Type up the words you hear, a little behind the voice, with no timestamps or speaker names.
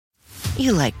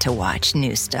You like to watch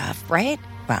new stuff, right?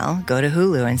 Well, go to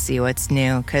Hulu and see what's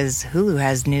new, because Hulu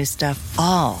has new stuff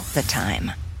all the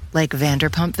time. Like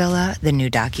Vanderpump Villa, the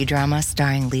new docudrama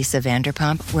starring Lisa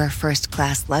Vanderpump, where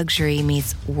first-class luxury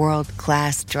meets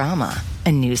world-class drama.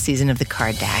 A new season of The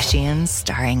Kardashians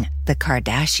starring The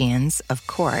Kardashians, of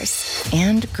course.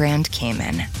 And Grand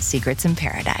Cayman, Secrets in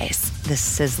Paradise, the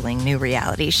sizzling new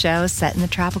reality show set in the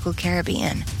tropical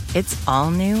Caribbean. It's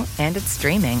all new and it's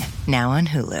streaming now on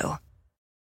Hulu.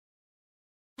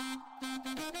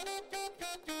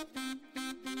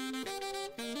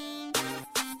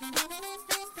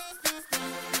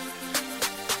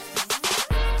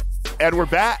 And we're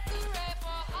back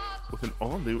with an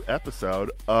all-new episode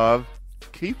of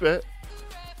Keep It.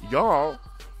 Y'all,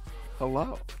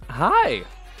 hello. Hi.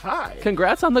 Hi.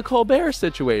 Congrats on the Colbert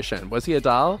situation. Was he a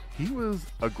doll? He was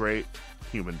a great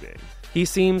human being. He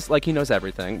seems like he knows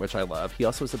everything, which I love. He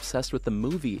also is obsessed with the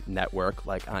movie network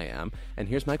like I am. And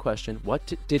here's my question.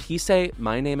 What did he say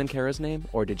my name and Kara's name,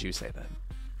 or did you say that?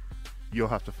 You'll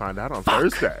have to find out on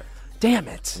Thursday. Damn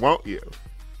it. Won't you?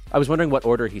 I was wondering what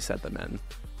order he said them in.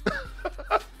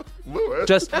 Lewis.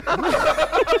 Just Are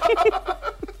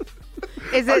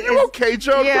you okay,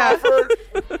 Joe Crawford?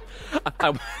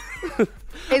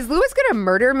 Is Lewis going to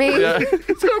murder me? Yeah.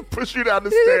 He's going to push you down the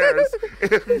stairs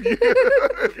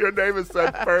if your name is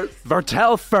said first.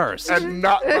 Vertel first. And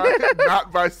not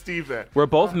by Steven. We're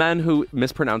both men who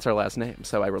mispronounce our last name,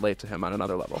 so I relate to him on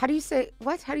another level. How do you say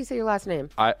your last name?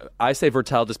 I say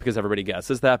Vertel just because everybody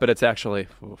guesses that, but it's actually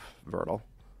Vertel.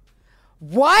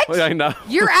 What? I know.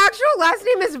 Your actual last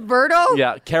name is Vertel?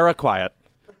 Yeah, Kara Quiet.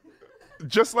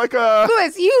 Just like a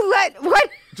Lewis, what?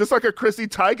 Just like a Chrissy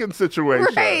Teigen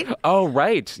situation. Right. Oh,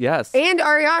 right. Yes. And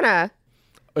Ariana.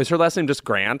 Is her last name just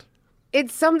Grant?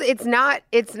 It's not,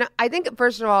 I think,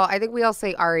 first of all, I think we all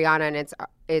say Ariana and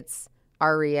it's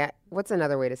Aria. What's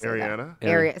another way to say Ariana? that?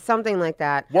 Ariana. Something like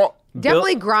that. Well,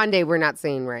 Definitely Grande we're not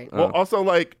saying right. Well, also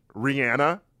like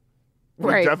Rihanna. We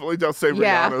Right. definitely don't say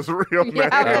Yeah. Rihanna's real name. Yeah,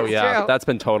 that's Oh, yeah. true. That's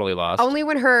been totally lost. Only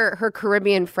when her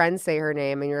Caribbean friends say her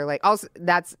name and you're like, also,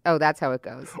 that's how it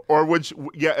goes. Or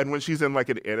and when she's in like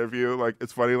an interview, like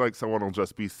it's funny, like someone will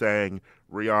just be saying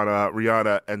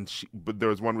Rihanna, and but there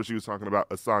was one where she was talking about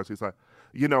a song. She's like,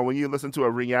 when you listen to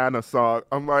a Rihanna song,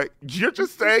 I'm like, you're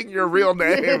just saying your real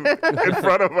name in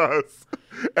front of us,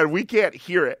 and we can't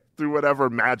hear it through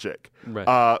whatever magic.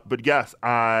 Right. But yes,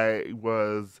 I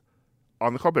was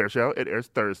on the Colbert Show. It airs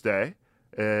Thursday.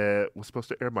 It was supposed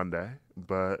to air Monday,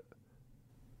 but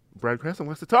Brad Cranston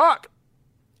wants to talk.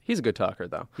 He's a good talker,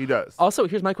 though. He does. Also,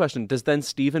 here's my question. Does then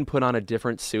Steven put on a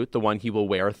different suit, the one he will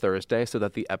wear Thursday, so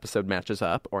that the episode matches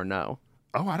up, or no?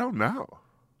 Oh, I don't know.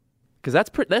 Because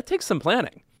that takes some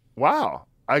planning. Wow.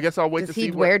 I guess I'll wait Does to he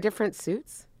see. wear different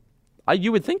suits?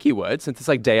 You would think he would, since it's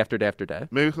like day after day after day.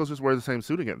 Maybe he'll just wear the same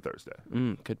suit again Thursday.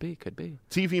 Could be.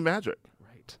 TV magic.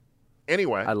 Right.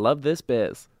 Anyway, I love this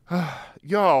biz.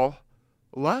 y'all,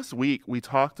 last week we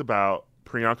talked about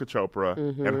Priyanka Chopra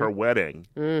and her wedding.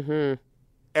 Mm-hmm.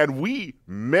 And we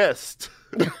missed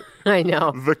I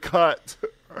know. The Cut.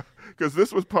 Because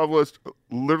this was published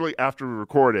literally after we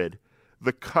recorded.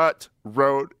 The Cut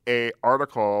wrote an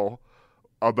article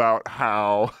about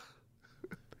how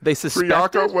They suspected.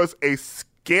 Priyanka was a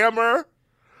scammer,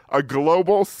 a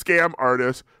global scam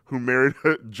artist who married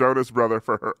a Jonas brother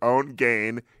for her own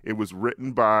gain. It was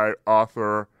written by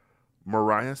author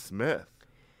Mariah Smith.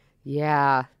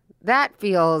 Yeah. That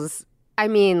feels,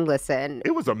 listen.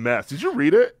 It was a mess. Did you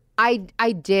read it? I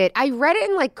did. I read it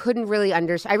and couldn't really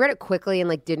understand. I read it quickly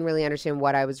and didn't really understand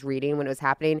what I was reading when it was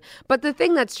happening. But the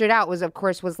thing that stood out was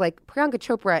Priyanka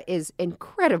Chopra is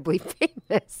incredibly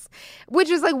famous,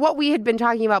 which is what we had been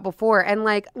talking about before. And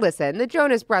listen, the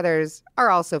Jonas Brothers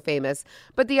are also famous,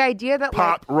 but the idea that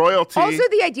Pop royalty. also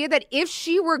the idea that if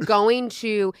she were going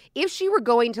to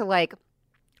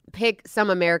pick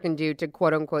some American dude to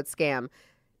quote unquote scam,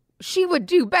 she would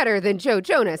do better than Joe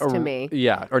Jonas to me.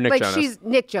 Yeah, or Nick Jonas. She's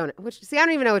Nick Jonas. I don't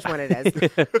even know which one it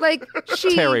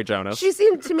is. Terry Jonas. She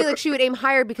seemed to me like she would aim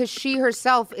higher because she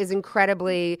herself is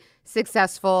incredibly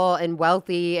successful and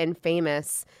wealthy and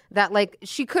famous. That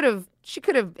she could have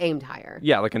aimed higher.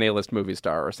 Yeah, like an A-list movie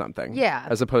star or something. Yeah.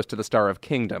 As opposed to the star of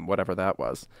Kingdom, whatever that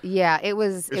was. Yeah, it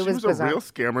was. If she was bizarre. a real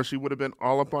scammer, she would have been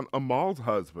all up on Amal's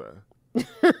husband.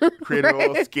 Created a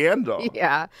little scandal.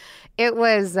 Yeah, it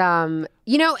was, and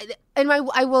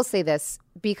I will say this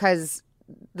because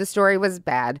the story was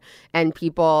bad and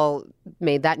people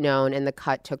made that known and The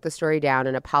Cut took the story down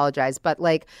and apologized. But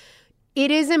It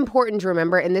is important to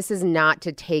remember, and this is not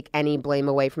to take any blame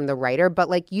away from the writer, but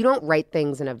like you don't write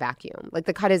things in a vacuum. Like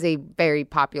The Cut is a very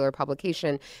popular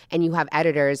publication and you have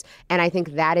editors. And I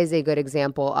think that is a good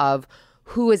example of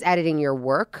who is editing your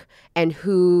work and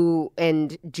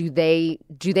do they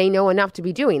know enough to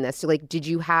be doing this? So like, did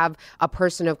you have a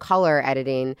person of color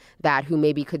editing that who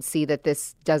maybe could see that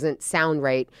this doesn't sound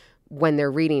right when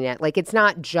they're reading it? Like it's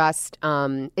not just up.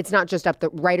 The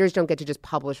writers don't get to just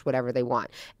publish whatever they want.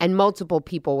 And multiple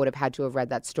people would have had to have read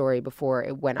that story before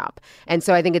it went up. And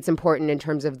so I think it's important in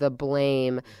terms of the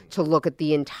blame to look at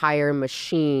the entire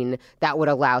machine that would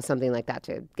allow something like that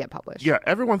to get published. Yeah,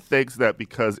 everyone thinks that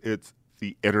because it's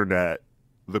the internet,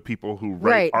 the people who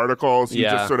write articles, you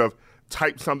just sort of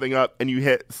type something up and you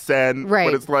hit send. Right.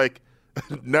 But it's like,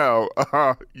 no,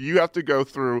 you have to go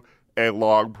through a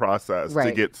long process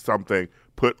to get something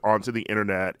put onto the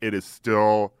internet. It is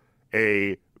still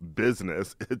a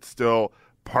business. It's still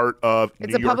part of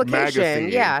New York publication,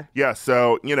 Magazine. Yeah.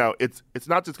 So, it's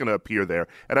not just going to appear there.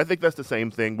 And I think that's the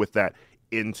same thing with that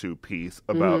Into piece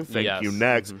about Thank You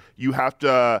Next. You have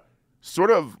to sort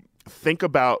of think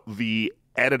about the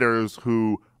editors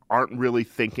who aren't really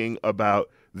thinking about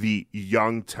the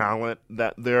young talent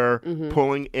that they're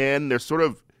pulling in. They're sort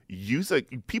of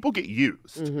people get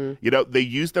used. They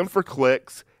use them for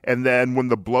clicks, and then when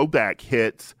the blowback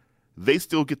hits, they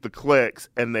still get the clicks,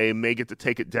 and they may get to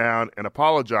take it down and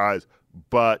apologize,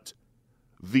 but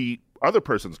the other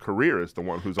person's career is the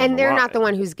one who's on the line. And they're not the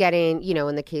one who's getting,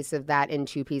 in the case of that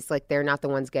Into piece, like they're not the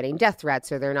ones getting death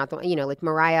threats, or they're not the, like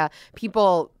Mariah,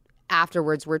 people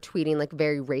afterwards were tweeting like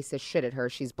very racist shit at her.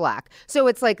 She's black. So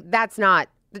it's like, that's not,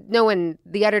 no one,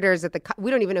 the editors at we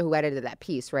don't even know who edited that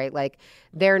piece, right? Like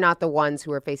they're not the ones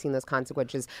who are facing those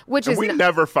consequences, we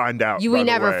never find out. We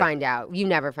never find out. You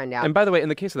never find out. And by the way, in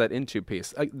the case of that Into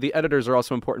piece, the editors are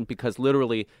also important because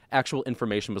literally actual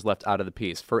information was left out of the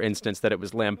piece. For instance, that it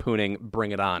was lampooning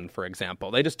Bring It On, for example.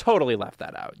 They just totally left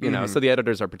that out, So the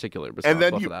editors are particularly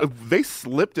responsible for that. And then they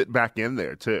slipped it back in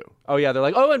there too. Oh yeah, they're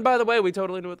like, oh, and by the way, we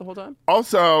totally knew it the whole time.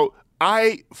 Also,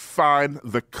 I find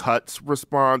the Cut's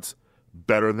response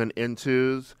better than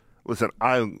Into's. Listen,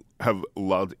 I have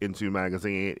loved Into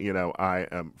magazine. I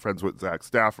am friends with Zach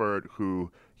Stafford,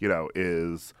 who,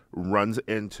 runs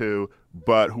Into.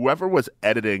 But whoever was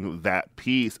editing that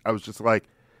piece, I was just like,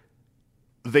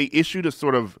 they issued a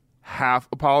sort of half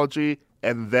apology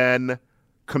and then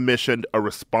commissioned a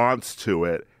response to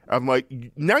it. I'm like,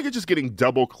 now you're just getting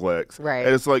double clicks. Right.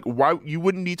 And it's like, why you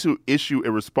wouldn't need to issue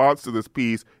a response to this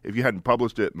piece if you hadn't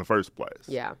published it in the first place.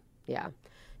 Yeah.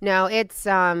 No, it's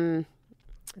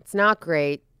not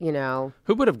great,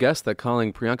 Who would have guessed that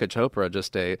calling Priyanka Chopra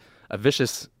just a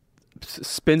vicious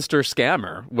spinster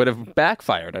scammer would have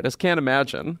backfired? I just can't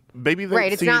imagine. Maybe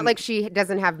it's not like she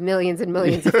doesn't have millions and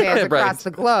millions of fans across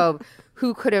the globe.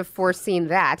 Who could have foreseen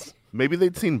that? Maybe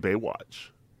they'd seen Baywatch.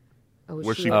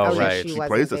 Right. She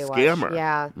plays a scammer.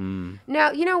 Yeah.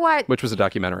 Now, you know what? Which was a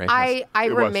documentary. I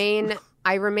remain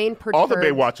perturbed. All the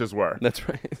Baywatches were. That's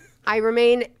right. I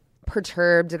remain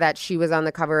perturbed that she was on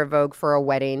the cover of Vogue for a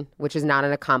wedding, which is not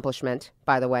an accomplishment,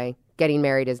 by the way. Getting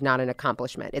married is not an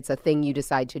accomplishment. It's a thing you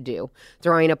decide to do.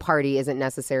 Throwing a party isn't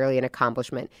necessarily an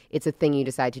accomplishment. It's a thing you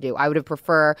decide to do. I would have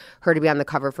preferred her to be on the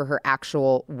cover for her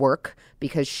actual work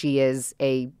because she is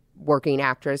a working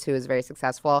actress who is very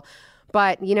successful.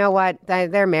 But you know what?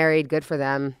 They're married. Good for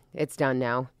them. It's done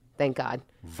now. Thank God.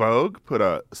 Vogue put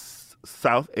a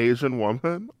South Asian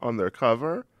woman on their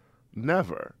cover?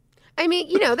 Never. I mean,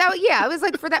 it was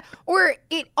like for that. Or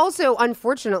it also,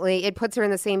 unfortunately, it puts her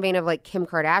in the same vein of like Kim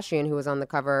Kardashian, who was on the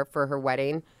cover for her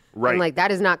wedding. Right. And like,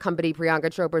 that is not company Priyanka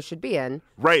Chopra should be in.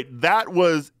 Right. That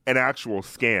was an actual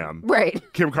scam. Right.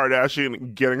 Kim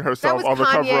Kardashian getting herself on the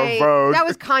cover of Vogue. That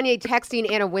was Kanye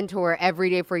texting Anna Wintour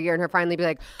every day for a year and her finally be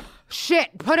like,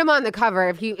 shit, put him on the cover.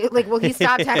 If he will he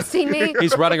stop texting me?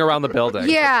 He's running around the building.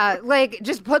 Yeah,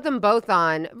 just put them both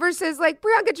on. Versus like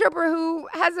Priyanka Chopra, who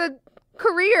has a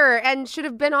career and should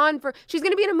have been on she's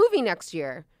going to be in a movie next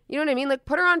year. You know what I mean? Like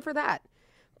put her on for that.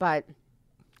 But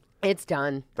it's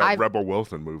done. That Rebel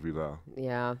Wilson movie though.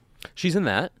 Yeah. She's in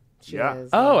that? She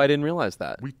is. Oh, I didn't realize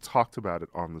that. We talked about it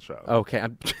on the show. Okay.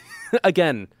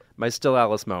 Again, my Still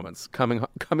Alice moments coming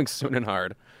soon and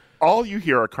hard. All you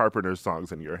hear are Carpenter's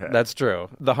songs in your head. That's true.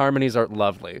 The harmonies are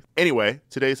lovely. Anyway,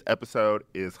 today's episode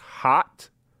is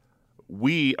hot.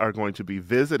 We are going to be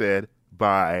visited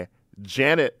by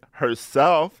Janet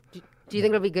herself. Do you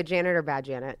think it'll be good Janet or bad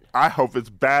Janet? I hope it's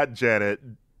bad Janet.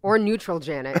 Or neutral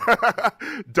Janet.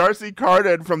 Darcy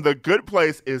Carden from The Good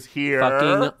Place is here.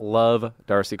 Fucking love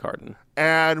Darcy Carden.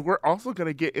 And we're also going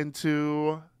to get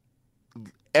into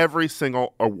every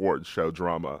single award show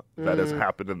drama that has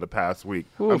happened in the past week.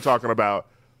 I'm talking about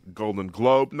Golden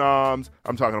Globe noms.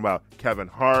 I'm talking about Kevin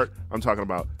Hart. I'm talking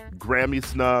about Grammy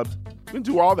snubs. We can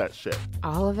do all that shit.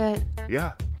 All of it?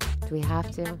 Yeah. Do we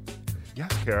have to?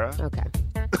 Yes, Kara. Okay.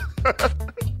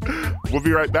 We'll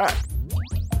be right back.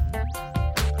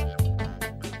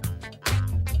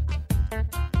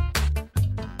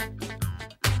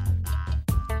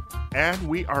 And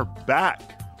we are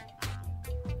back.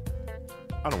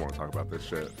 I don't want to talk about this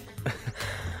shit.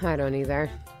 I don't either.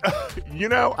 You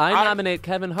know, I nominate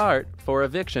Kevin Hart for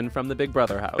eviction from the Big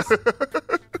Brother house.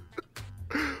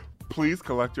 Please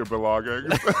collect your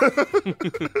belongings.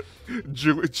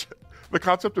 The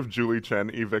concept of Julie Chen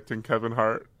evicting Kevin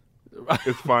Hart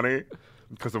is funny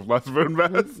because of Lesbian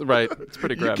Mess. Right. It's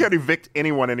pretty You grim. can't evict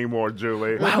anyone anymore,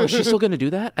 Julie. Wow, is she still going to do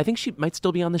that? I think she might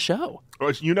still be on the show.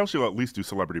 Well, you know she'll at least do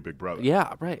Celebrity Big Brother.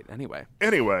 Yeah, right. Anyway,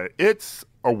 it's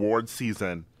award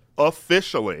season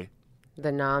officially.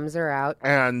 The noms are out.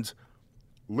 And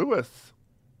Lewis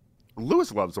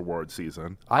loves award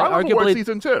season. I love arguably- award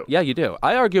season too. yeah, you do.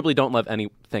 I arguably don't love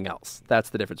anything else. That's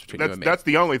the difference between you and me. That's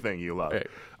the only thing you love.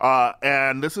 Right.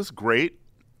 And this is great.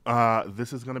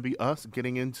 This is going to be us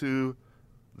getting into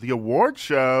the award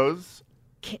shows.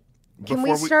 Can Before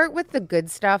we start with the good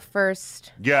stuff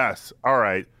first? Yes. All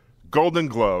right. Golden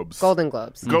Globes. Golden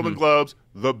Globes. Golden Globes.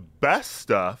 The best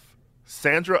stuff.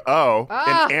 Sandra Oh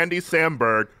and Andy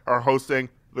Samberg are hosting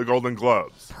the Golden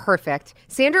Globes. Perfect.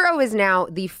 Sandra Oh is now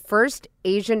the first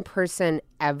Asian person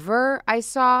ever I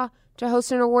saw to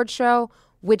host an award show,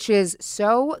 which is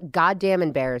so goddamn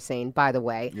embarrassing, by the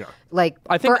way. Yeah. Like,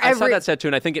 I think for I saw every- that said too,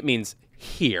 and I think it means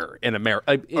here in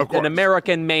America, course. an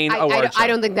American main award show. I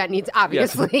don't think that needs,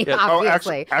 obviously. Yes. Oh,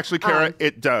 Obviously. actually, Kara,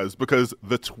 it does because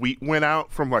the tweet went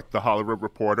out from like the Hollywood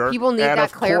Reporter. People need and that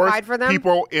of clarified course, for them?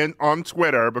 People on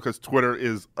Twitter, because Twitter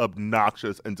is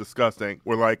obnoxious and disgusting,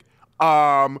 were like,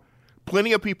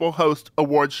 plenty of people host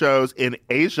award shows in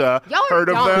Asia. Y'all are Heard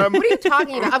of dumb. them? What are you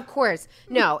talking about? Of course.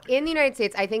 No, in the United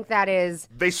States, I think that is...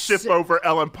 They ship over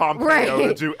Ellen Pompeo Right.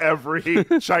 to do every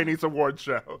Chinese award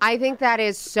show. I think that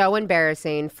is so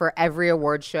embarrassing for every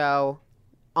award show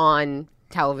on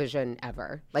television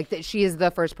ever. Like, that she is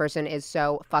the first person is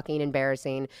so fucking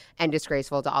embarrassing and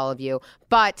disgraceful to all of you.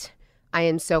 But I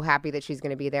am so happy that she's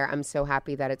going to be there. I'm so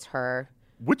happy that it's her.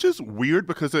 Which is weird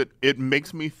because it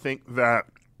makes me think that,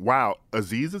 wow,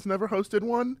 Aziz has never hosted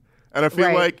one. And I feel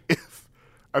Right.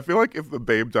 like if the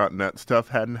Babe.net stuff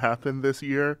hadn't happened this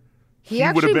year, He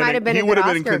actually might have been he a would good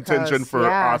have been in Oscar contention host. for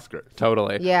Yeah. Oscars.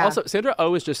 Totally. Yeah. Also, Sandra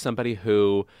Oh is just somebody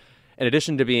who, in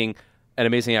addition to being an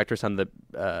amazing actress on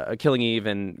the Killing Eve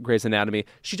and Grey's Anatomy,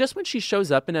 when she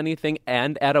shows up in anything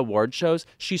and at award shows,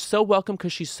 she's so welcome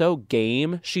because she's so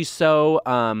game. She's so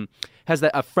has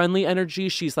a friendly energy.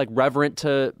 She's like reverent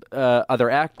to other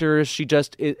actors. She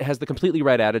just has the completely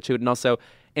right attitude. And also,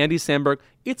 Andy Samberg,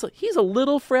 he's a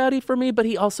little fratty for me, but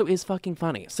he also is fucking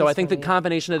funny. So I think the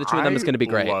combination of the two of them is going to be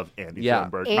great. I love Andy Yeah.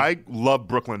 Samberg. I love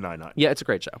Brooklyn Nine-Nine. Yeah, it's a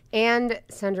great show. And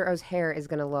Sandra Oh's hair is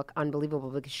going to look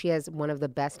unbelievable because she has one of the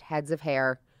best heads of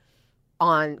hair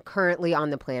currently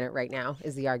on the planet right now,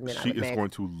 is the argument I She would is make. going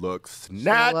to look She's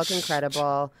snatched. gonna look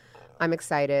incredible. I'm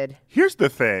excited. Here's the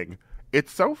thing.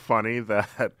 It's so funny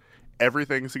that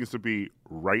everything seems to be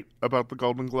right about the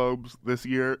Golden Globes this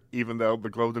year, even though the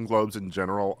Golden Globes in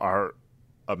general are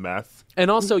a mess.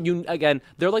 And also,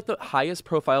 they're like the highest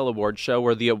profile award show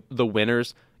where the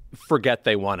winners forget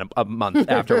they won a month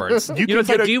afterwards. You know, it's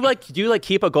can like, get do you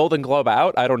keep a Golden Globe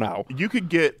out? I don't know. You could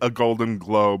get a Golden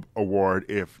Globe award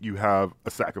if you have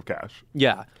a sack of cash.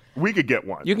 Yeah, We could get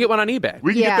one. you can get one on eBay.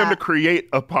 We can get them Yeah. to create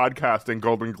a podcasting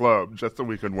Golden Globe just so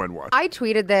we can win one. I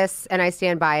tweeted this and I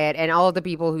stand by it, and all of the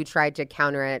people who tried to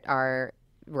counter it are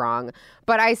wrong.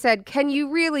 But I said, can you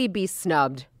really be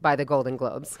snubbed by the Golden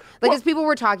Globes? Like, as people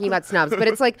were talking about snubs, but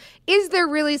it's like, is there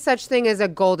really such thing as a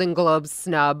Golden Globe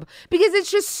snub? Because it's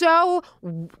just so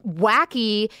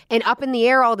wacky and up in the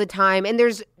air all the time, and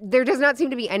there does not seem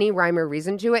to be any rhyme or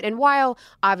reason to it. And while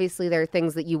obviously there are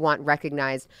things that you want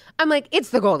recognized, I'm like,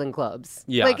 it's the Golden Globes.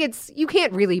 Yeah. Like, you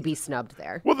can't really be snubbed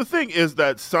there. Well, the thing is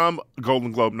that some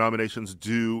Golden Globe nominations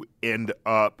do end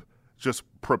up just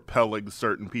propelling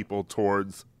certain people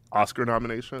towards Oscar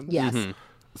nominations. Yes.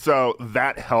 So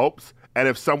that helps. And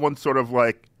if someone sort of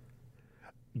like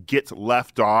gets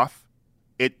left off,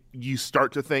 you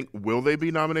start to think, will they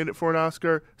be nominated for an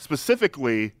Oscar?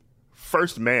 Specifically,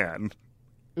 First Man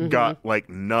got like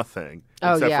nothing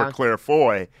Oh, except yeah. for Claire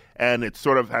Foy. And it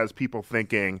sort of has people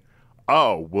thinking,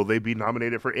 oh, will they be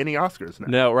nominated for any Oscars now?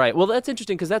 No, right. Well, that's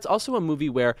interesting because that's also a movie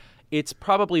where it's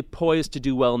probably poised to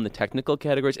do well in the technical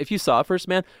categories. If you saw First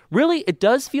Man, really, it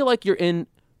does feel like you're in.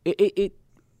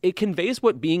 it conveys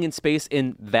what being in space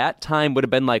in that time would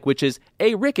have been like, which is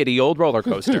a rickety old roller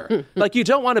coaster. Like, you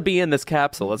don't want to be in this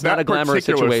capsule. It's not a glamorous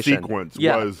situation. That particular sequence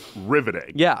was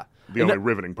riveting. Yeah. The only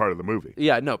riveting part of the movie.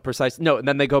 Yeah, no, precise. No, and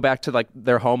then they go back to like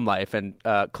their home life, and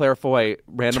Claire Foy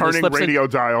randomly turning slips radio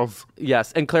dials.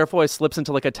 Yes, and Claire Foy slips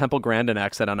into like a Temple Grandin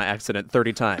accent on accident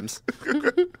 30 times.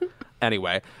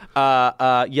 Anyway,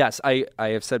 yes, I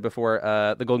have said before,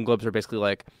 the Golden Globes are basically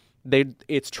like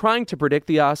it's trying to predict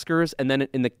the Oscars, and then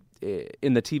in the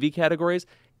TV categories,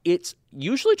 it's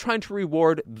usually trying to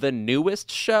reward the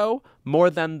newest show more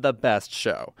than the best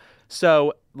show.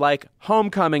 So, like,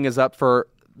 Homecoming is up for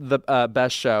the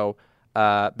best show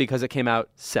because it came out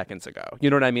seconds ago. You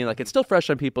know what I mean? Like, it's still fresh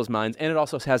on people's minds, and it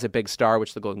also has a big star,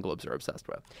 which the Golden Globes are obsessed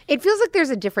with. It feels like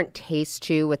there's a different taste,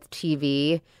 too, with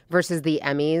TV versus the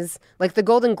Emmys. Like, the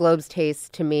Golden Globes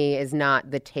taste, to me, is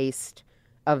not the taste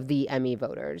of the Emmy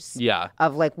voters. Yeah.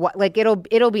 Of, like, what, like, it'll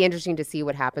be interesting to see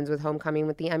what happens with Homecoming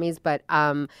with the Emmys, but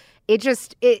the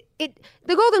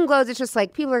Golden Globes, it's just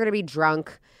like, people are going to be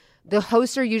drunk. The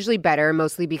hosts are usually better,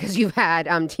 mostly because you've had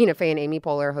Tina Fey and Amy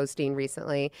Poehler hosting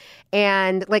recently.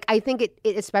 And, like, I think it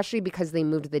especially because they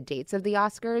moved the dates of the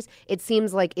Oscars, it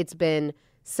seems like it's been,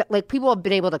 like, people have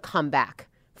been able to come back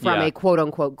from a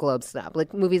quote-unquote Globe snub.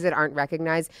 Like, movies that aren't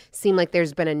recognized seem like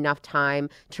there's been enough time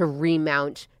to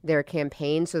remount their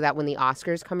campaign so that when the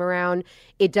Oscars come around,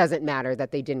 it doesn't matter that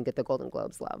they didn't get the Golden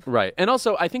Globes love. Right. And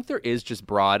also, I think there is just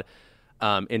broad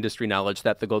industry knowledge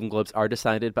that the Golden Globes are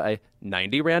decided by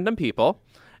 90 random people,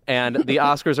 and the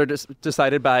Oscars are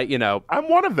decided by, I'm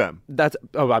one of them.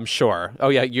 I'm sure. Oh,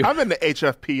 yeah. I'm in the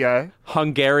HFPA.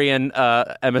 Hungarian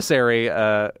emissary,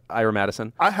 Ira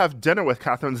Madison. I have dinner with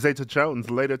Catherine Zeta-Jones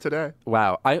later today.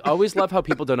 Wow. I always love how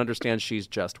people don't understand she's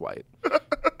just white.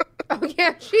 Oh,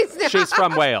 yeah, she's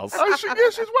from Wales.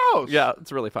 She's Welsh. Yeah,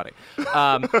 it's really funny.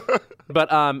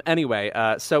 But anyway,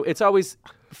 so it's always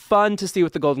fun to see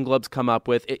what the Golden Globes come up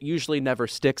with. It usually never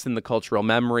sticks in the cultural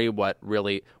memory what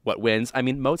wins. I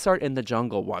mean, Mozart in the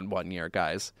Jungle won one year,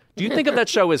 guys. Do you think of that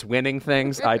show as winning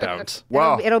things? I don't.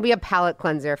 Wow. It'll be a palate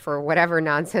cleanser for whatever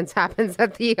nonsense happens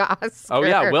at the Oscars. Oh,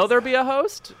 yeah. Will there be a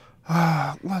host?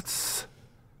 Let's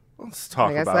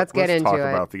talk let's get into it.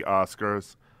 about the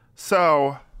Oscars.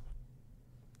 So,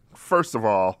 first of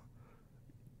all,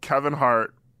 Kevin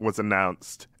Hart was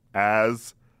announced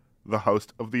as the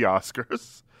host of the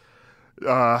Oscars.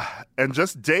 And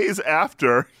just days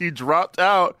after, he dropped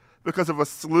out because of a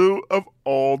slew of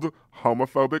old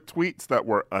homophobic tweets that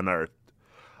were unearthed.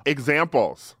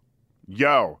 Examples.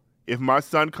 Yo, if my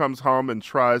son comes home and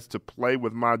tries to play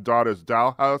with my daughter's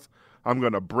dollhouse, I'm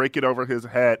going to break it over his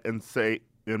head and say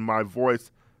in my voice,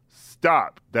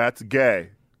 stop, that's gay.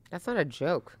 That's not a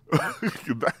joke.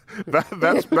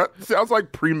 that sounds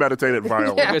like premeditated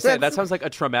violence. I was gonna say, that sounds like a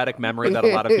traumatic memory that a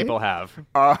lot of people have.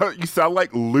 You sound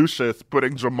like Lucius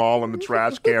putting Jamal in the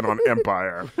trash can on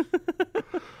Empire.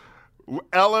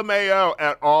 LMAO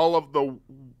at all of the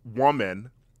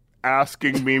woman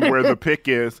asking me where the pic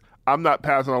is. I'm not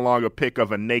passing along a pic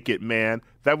of a naked man.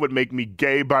 That would make me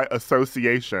gay by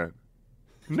association.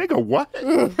 Nigga, what?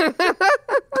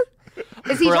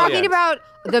 Is he talking about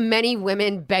the many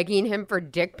women begging him for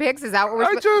dick pics? Is that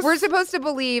what we're supposed to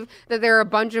believe, that there are a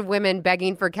bunch of women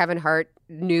begging for Kevin Hart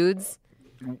nudes?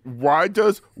 Why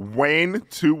does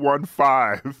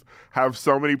Wayne215 have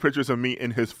so many pictures of me in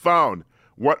his phone?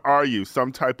 What are you,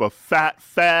 some type of fat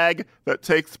fag that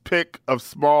takes pic of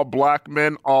small black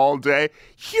men all day?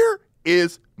 Here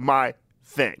is my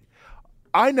thing.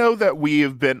 I know that we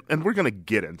have been, and we're going to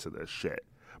get into this shit,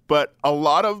 but a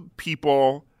lot of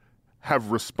people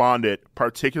have responded,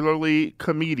 particularly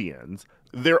comedians.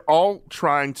 They're all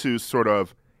trying to sort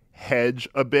of hedge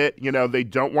a bit. They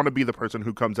don't want to be the person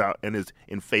who comes out and is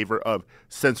in favor of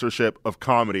censorship of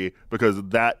comedy, because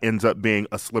that ends up being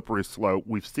a slippery slope.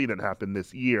 We've seen it happen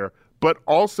this year. But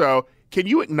also, can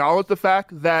you acknowledge the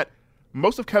fact that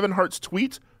most of Kevin Hart's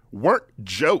tweets weren't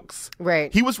jokes?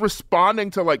 Right. He was responding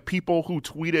to like people who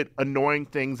tweeted annoying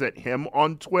things at him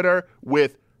on Twitter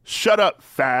with shut up,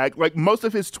 fag. Like, most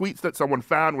of his tweets that someone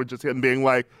found were just him being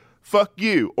like, fuck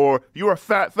you, or you're a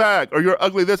fat fag, or you're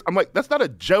ugly this. I'm like, that's not a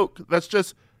joke. That's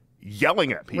just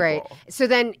yelling at people. Right. So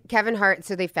then Kevin Hart,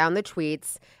 so they found the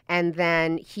tweets, and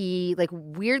then he like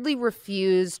weirdly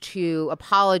refused to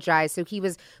apologize. So he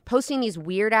was posting these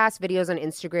weird ass videos on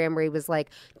Instagram where he was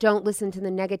like, don't listen to the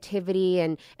negativity,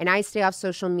 and I stay off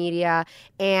social media.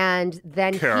 And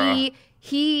then Kara.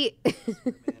 he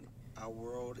Our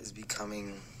world is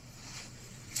becoming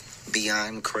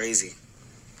beyond crazy.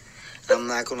 And I'm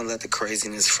not going to let the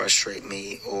craziness frustrate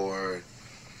me or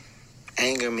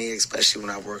anger me, especially when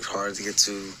I worked hard to get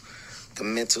to the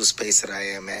mental space that I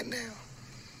am at now.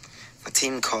 My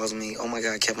team calls me, oh my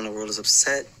God, Kevin, the world is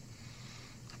upset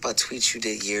about tweets you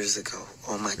did years ago.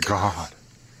 Oh my God.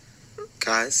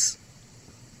 Guys,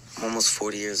 I'm almost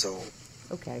 40 years old.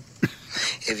 Okay.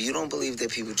 If you don't believe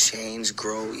that people change,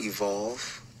 grow,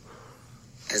 evolve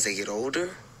as they get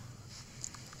older,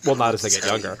 Well, not as they get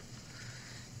younger.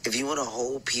 if you want to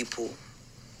hold people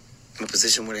in a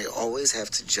position where they always have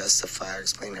to justify or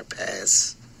explain their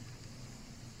past,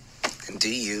 then do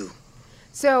you.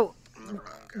 So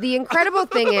the incredible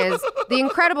thing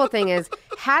is,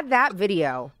 had that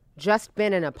video just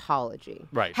been an apology,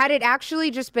 Right. had it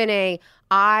actually just been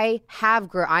I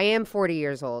am 40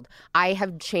 years old, I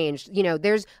have changed,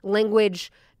 there's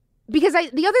language. Because the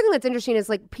other thing that's interesting is,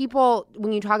 like, people,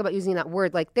 when you talk about using that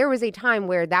word, like, there was a time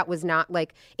where that was not,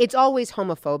 like, it's always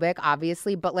homophobic,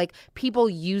 obviously, but, like, people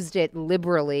used it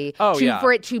liberally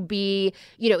for it to be,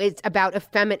 it's about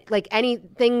effeminate, like, any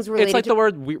things related It's like to... the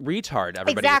word retard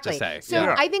everybody Exactly. used to say. So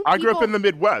Yeah. I think I grew up in the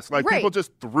Midwest. Like, Right. people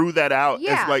just threw that out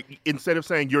Yeah. as, like, instead of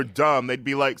saying you're dumb, they'd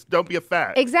be like, don't be a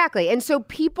fag. Exactly. And so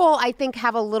people, I think,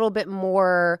 have a little bit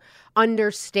more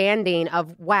understanding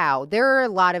of, wow, there are a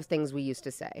lot of things we used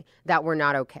to say that were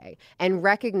not okay. And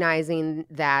recognizing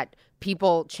that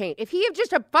people change. If he had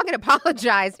just fucking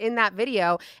apologized in that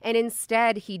video, and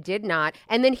instead he did not,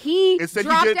 and then he Instead,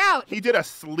 dropped out. He did a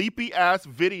sleepy ass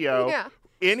video Yeah.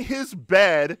 in his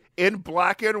bed in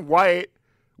black and white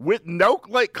with no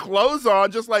like clothes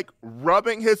on, just like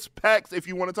rubbing his pecs. If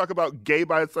you want to talk about gay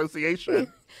by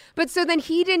association. But so then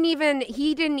he didn't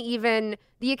even,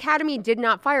 the Academy did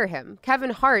not fire him.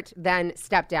 Kevin Hart then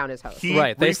stepped down as host. He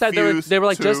Right. They said they were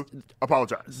like, to just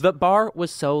apologize. The bar was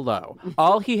so low.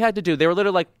 All he had to do, they were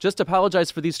literally like, just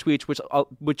apologize for these tweets,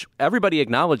 which everybody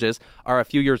acknowledges are a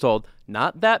few years old.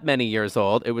 Not that many years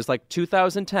old. It was like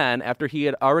 2010, after he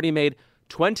had already made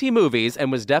 20 movies and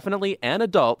was definitely an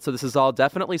adult. So this is all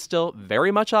definitely still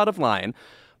very much out of line.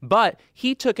 But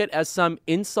he took it as some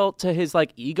insult to his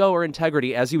like ego or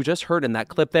integrity, as you just heard in that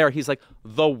clip there. He's like,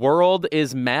 the world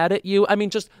is mad at you. I mean,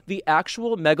 just the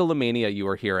actual megalomania you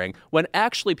were hearing, when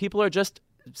actually people are just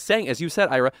saying, as you said,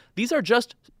 Ira, these are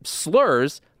just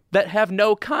slurs that have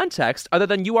no context other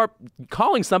than you are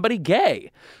calling somebody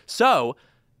gay. So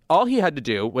all he had to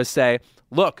do was say,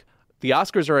 look, the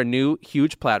Oscars are a new,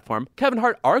 huge platform. Kevin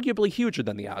Hart, arguably huger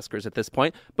than the Oscars at this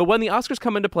point. But when the Oscars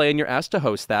come into play and you're asked to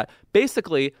host that,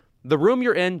 basically, the room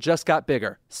you're in just got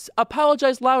bigger.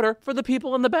 Apologize louder for the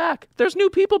people in the back. There's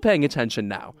new people paying attention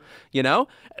now. The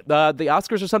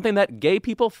Oscars are something that gay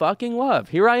people fucking love.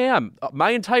 Here I am.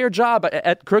 My entire job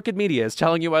at Crooked Media is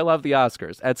telling you I love the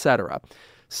Oscars, etc.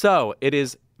 So it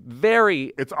is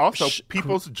very... It's also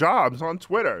people's jobs on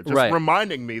Twitter, just Right.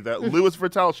 reminding me that Louis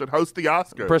Vuitton should host the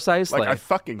Oscars. Precisely. Like, I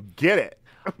fucking get it.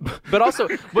 But also,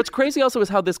 what's crazy also is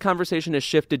how this conversation has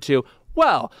shifted to,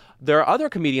 well, there are other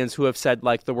comedians who have said,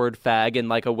 like, the word fag in,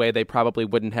 like, a way they probably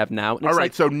wouldn't have now. And All it's right,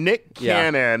 like, so Nick Yeah.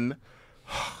 Cannon...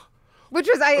 Which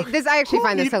was, I actually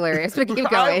find this hilarious, but keep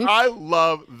going. I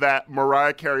love that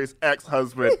Mariah Carey's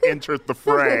ex-husband entered the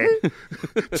fray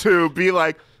to be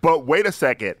like, but wait a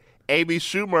second, Amy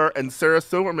Schumer and Sarah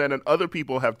Silverman and other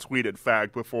people have tweeted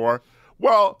fag before.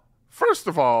 Well, first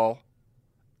of all,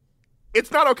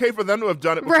 it's not okay for them to have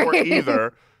done it before Right.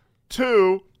 either.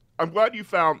 Two, I'm glad you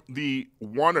found the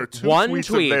one or two One tweets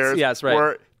tweet, of theirs yes, right.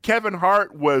 where Kevin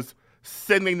Hart was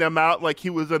sending them out like he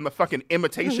was in the fucking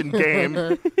imitation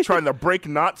game trying to break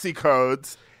Nazi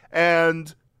codes.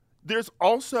 And there's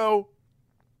also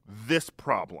this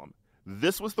problem.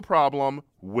 This was the problem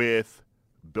with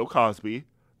Bill Cosby.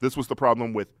 This was the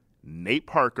problem with Nate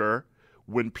Parker.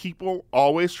 When people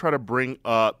always try to bring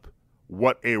up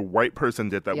what a white person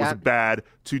did that was Yep. bad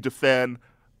to defend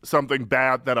something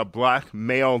bad that a black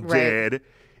male Right. did,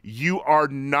 you are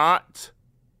not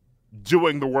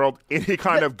doing the world any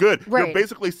kind of good. right. You're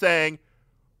basically saying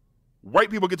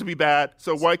white people get to be bad,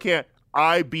 so why can't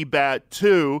I be bad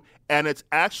too? And it's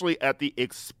actually at the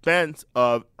expense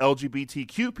of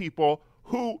LGBTQ people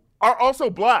who are also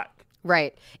black.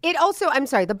 Right. It also, I'm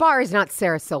sorry, the bar is not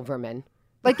Sarah Silverman.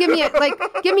 Like, give me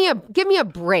a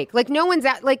break. Like, no one's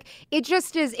at, like, it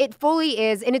just is, it fully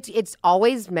is, and it's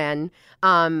always men.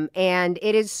 And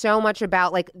it is so much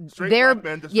about, like, Straight their, black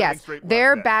men defending yes, straight black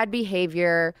their men. bad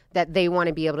behavior that they want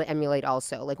to be able to emulate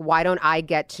also. Like, why don't I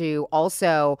get to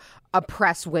also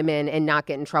oppress women and not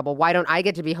get in trouble? Why don't I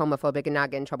get to be homophobic and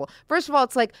not get in trouble? First of all,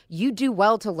 it's like, you do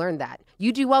well to learn that.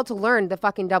 You do well to learn the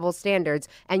fucking double standards,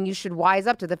 and you should wise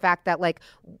up to the fact that, like,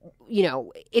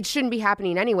 it shouldn't be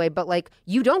happening anyway, but, like,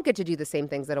 you don't get to do the same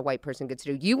things that a white person gets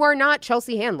to do. You are not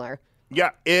Chelsea Handler. Yeah,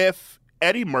 if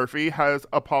Eddie Murphy has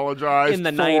apologized In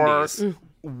the for 90s.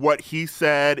 what he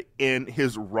said in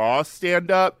his Raw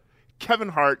stand-up, Kevin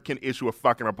Hart can issue a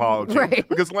fucking apology. Right.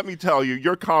 Because let me tell you,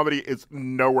 your comedy is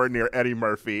nowhere near Eddie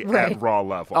Murphy Right. at Raw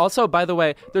level. Also, by the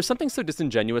way, there's something so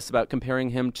disingenuous about comparing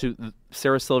him to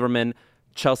Sarah Silverman,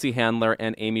 Chelsea Handler,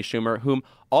 and Amy Schumer, whom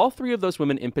all three of those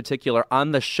women in particular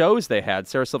on the shows they had,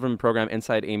 Sarah Silverman program,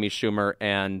 Inside Amy Schumer,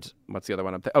 and what's the other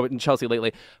one up there? Oh, and Chelsea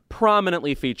Lately,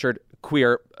 prominently featured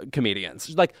queer comedians.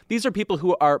 Like, these are people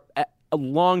who are a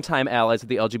longtime allies of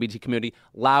the LGBT community,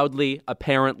 loudly,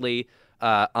 apparently,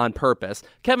 on purpose.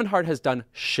 Kevin Hart has done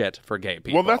shit for gay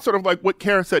people. Well, that's sort of like what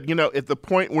Kara said, at the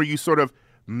point where you sort of,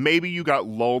 maybe you got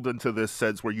lulled into this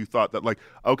sense where you thought that, like,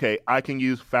 okay, I can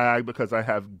use fag because I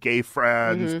have gay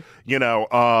friends,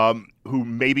 who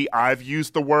maybe I've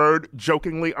used the word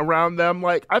jokingly around them.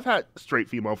 Like, I've had straight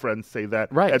female friends say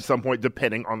that at some point,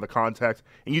 depending on the context.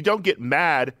 And you don't get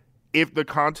mad if the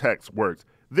context works.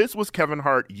 This was Kevin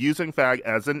Hart using fag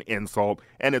as an insult.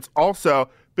 And it's also,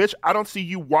 bitch, I don't see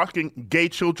you walking gay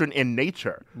children in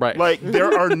nature. Right. Like,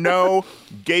 there are no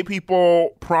gay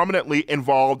people prominently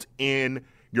involved in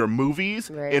your movies,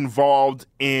 involved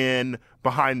in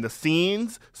behind the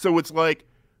scenes. So it's like,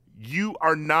 you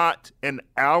are not an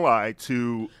ally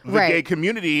to the gay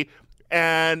community.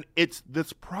 And it's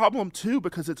this problem, too,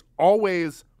 because it's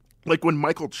always like when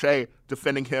Michael Che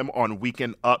defending him on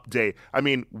Weekend Update. I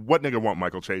mean, what nigga want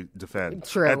Michael Che defend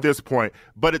at this point?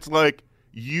 But it's like,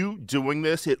 you doing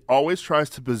this, it always tries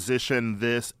to position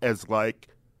this as like,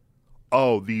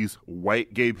 oh, these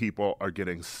white gay people are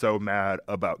getting so mad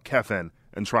about Kevin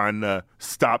and trying to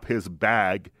stop his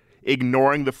bag,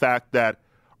 ignoring the fact that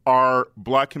our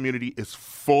Black community is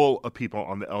full of people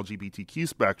on the LGBTQ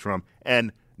spectrum,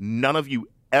 and none of you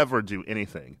ever do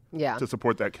anything to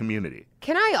support that community.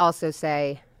 Can I also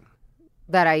say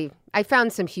that I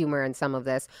found some humor in some of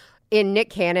this? In Nick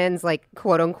Cannon's, like,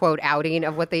 quote-unquote outing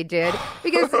of what they did.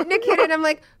 Because Nick Cannon, I'm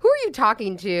like, who are you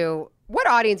talking to? What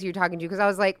audience are you talking to? Because I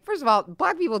was like, first of all,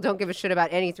 Black people don't give a shit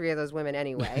about any three of those women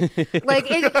anyway. Like,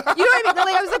 you know what I mean?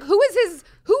 Like, I was like, who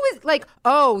is like,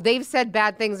 oh, they've said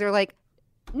bad things. They're like,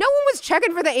 no one was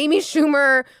checking for the Amy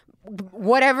Schumer,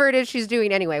 whatever it is she's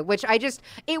doing anyway, which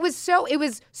it was so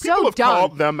People have dumb.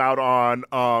 called them out on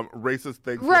racist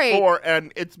things before,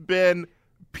 and it's been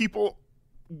people,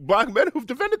 Black men who've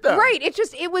defended them. Right.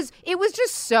 It was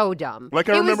just so dumb. Like,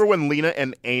 I remember when Lena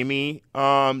and Amy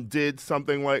did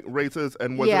something like racist,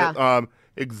 and was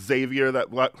it Xavier, that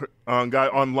Black guy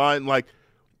online, like,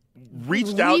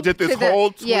 reached out, did this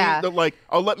whole tweet that, like,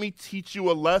 oh, let me teach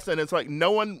you a lesson. It's like,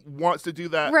 no one wants to do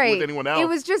that with anyone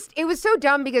else. It was so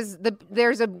dumb because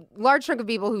there's a large chunk of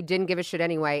people who didn't give a shit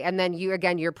anyway. And then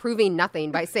you're proving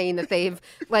nothing by saying that they've,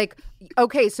 like,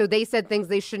 okay, so they said things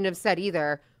they shouldn't have said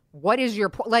either. What is your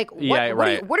point? Like, what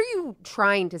are you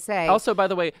trying to say? Also, by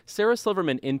the way, Sarah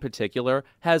Silverman in particular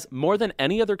has, more than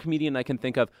any other comedian I can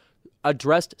think of,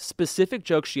 addressed specific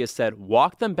jokes she has said,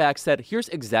 walked them back, said, here's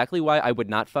exactly why I would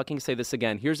not fucking say this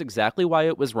again. Here's exactly why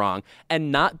it was wrong,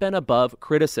 and not been above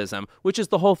criticism, which is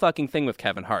the whole fucking thing with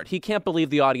Kevin Hart. He can't believe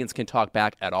the audience can talk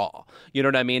back at all. You know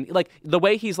what I mean? Like, the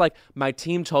way he's like, my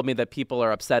team told me that people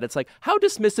are upset. It's like, how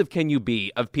dismissive can you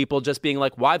be of people just being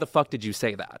like, why the fuck did you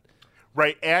say that?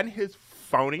 Right, and his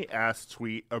phony-ass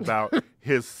tweet about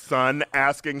his son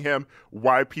asking him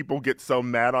why people get so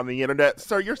mad on the internet.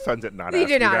 Sir, your son did not ask you that.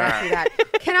 He did not ask you that.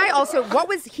 Can I also,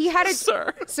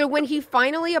 Sir. So when he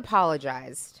finally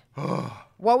apologized,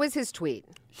 what was his tweet?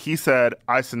 He said,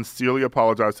 I sincerely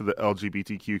apologize to the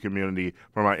LGBTQ community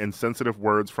for my insensitive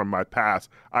words from my past.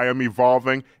 I am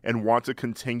evolving and want to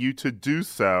continue to do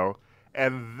so.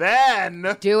 And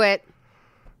then... Do it.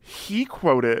 He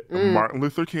quoted Martin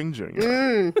Luther King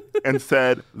Jr. and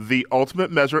said, the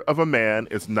ultimate measure of a man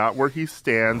is not where he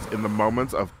stands in the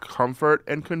moments of comfort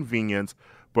and convenience,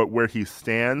 but where he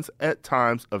stands at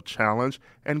times of challenge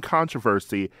and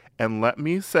controversy. And let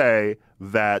me say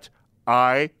that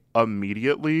I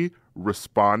immediately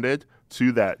responded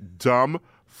to that dumb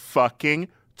fucking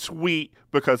tweet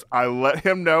because I let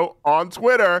him know on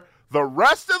Twitter the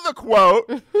rest of the quote,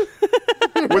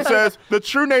 which says, the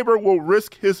true neighbor will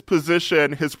risk his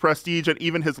position, his prestige, and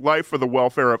even his life for the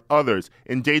welfare of others.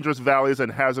 In dangerous valleys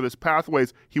and hazardous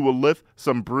pathways, he will lift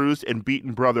some bruised and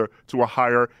beaten brother to a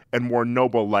higher and more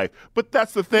noble life. But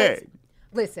that's the thing.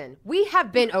 Listen, we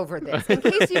have been over this. In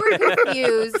case you were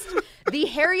confused, the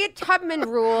Harriet Tubman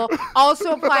rule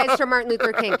also applies to Martin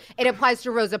Luther King. It applies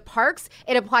to Rosa Parks.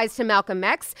 It applies to Malcolm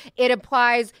X. It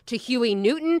applies to Huey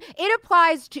Newton. It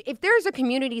applies to, if there's a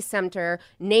community center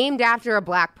named after a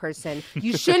Black person,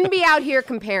 you shouldn't be out here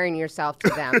comparing yourself to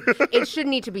them. It should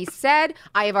need to be said.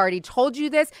 I have already told you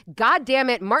this. God damn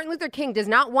it, Martin Luther King does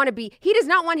not want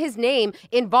his name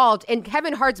involved in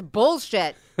Kevin Hart's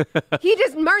bullshit.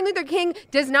 Martin Luther King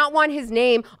does not want his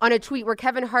name on a tweet where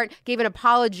Kevin Hart gave an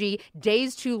apology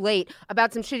days too late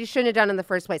about some shit he shouldn't have done in the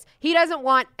first place. He doesn't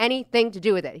want anything to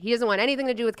do with it. He doesn't want anything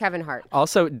to do with Kevin Hart.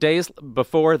 Also, days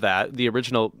before that, the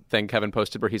original thing Kevin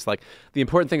posted where he's like, the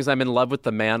important thing is I'm in love with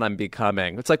the man I'm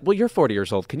becoming. It's like, well, you're 40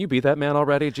 years old. Can you be that man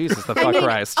already? Jesus, the fuck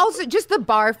Christ. Also, just the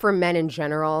bar for men in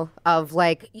general of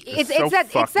like, it's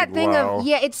that thing low. of,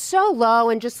 it's so low,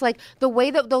 and just like the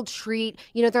way that they'll treat,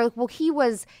 they're like, well, he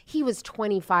was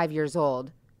 25 years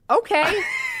old. Okay.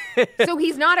 So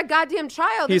he's not a goddamn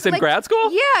child. He's in grad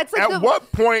school? Yeah. It's like At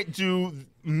what point do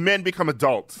men become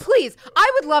adults? Please,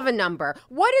 I would love a number.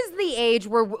 What is the age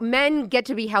where men get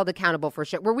to be held accountable for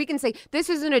shit? Where we can say, this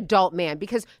is an adult man?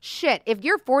 Because shit, if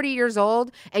you're 40 years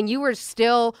old and you are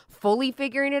still fully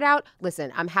figuring it out,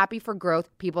 listen, I'm happy for growth.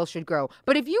 People should grow.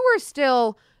 But if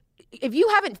you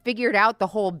haven't figured out the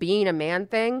whole being a man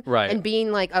thing, right, and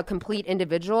being like a complete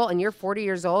individual, and you're 40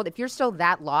 years old, if you're still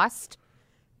that lost,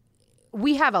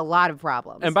 we have a lot of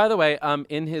problems. And by the way,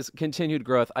 in his continued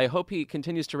growth, I hope he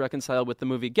continues to reconcile with the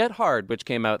movie Get Hard, which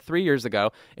came out 3 years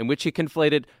ago, in which he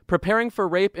conflated preparing for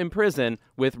rape in prison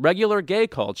with regular gay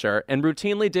culture and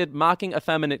routinely did mocking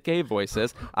effeminate gay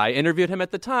voices. I interviewed him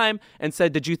at the time and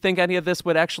said, did you think any of this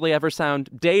would actually ever sound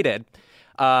dated?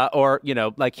 Or,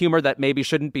 like humor that maybe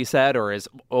shouldn't be said or is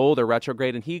old or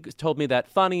retrograde. And he told me that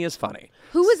funny is funny.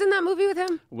 Who was in that movie with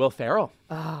him? Will Ferrell.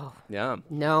 Oh. Yeah.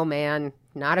 No, man.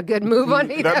 Not a good move on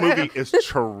either. That movie is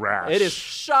trash. It is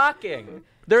shocking.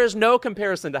 There is no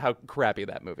comparison to how crappy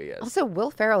that movie is. Also, Will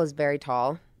Ferrell is very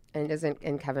tall.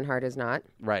 And Kevin Hart is not.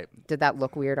 Right. Did that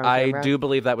look weird on camera? I do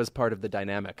believe that was part of the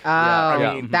dynamic. Oh,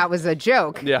 yeah. That was a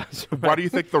joke. Yeah. Why do you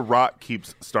think The Rock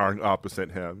keeps starring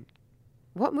opposite him?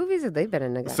 What movies have they been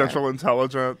in together? Central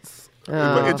Intelligence.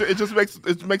 Oh. It just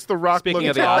makes The Rock Speaking look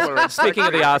of the taller. Speaking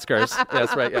of the Oscars.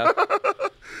 Yes, right, yeah.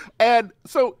 And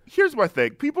so here's my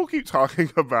thing. People keep talking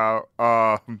about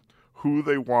who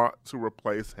they want to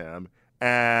replace him.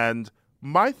 And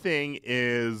my thing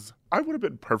is, I would have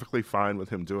been perfectly fine with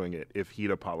him doing it if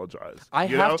he'd apologized. I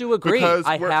have to agree.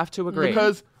 I have to agree.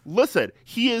 Because, listen,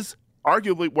 he is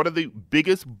arguably one of the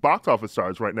biggest box office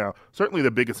stars right now, certainly the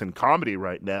biggest in comedy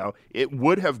right now. It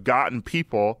would have gotten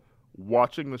people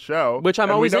watching the show. Which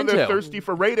I'm always we know into. They're thirsty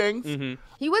for ratings. Mm-hmm.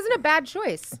 He wasn't a bad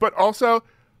choice. But also,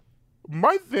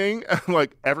 my thing,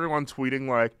 like everyone tweeting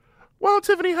like, well,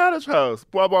 Tiffany Haddish hosts,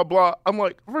 blah, blah, blah. I'm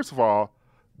like, first of all,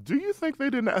 do you think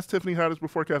they didn't ask Tiffany Haddish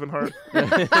before Kevin Hart?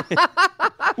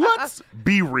 Let's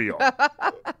be real.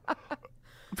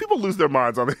 People lose their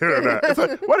minds on the internet. It's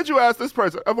like, why did you ask this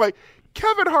person? I'm like,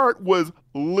 Kevin Hart was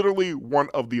literally one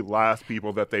of the last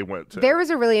people that they went to. There was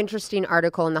a really interesting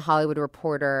article in The Hollywood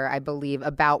Reporter, I believe,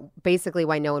 about basically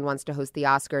why no one wants to host the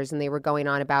Oscars. And they were going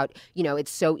on about,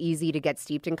 it's so easy to get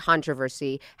steeped in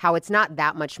controversy, how it's not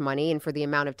that much money. And for the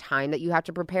amount of time that you have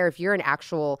to prepare, if you're an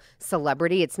actual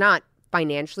celebrity, it's not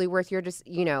financially worth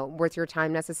your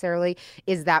time necessarily.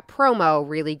 Is that promo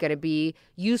really going to be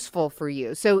useful for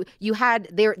you? So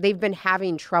they've been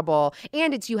having trouble,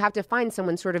 and you have to find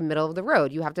someone sort of middle of the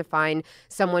road. You have to find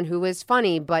someone who is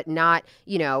funny but not,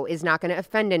 is not going to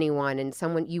offend anyone, and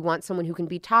you want someone who can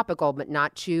be topical but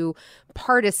not too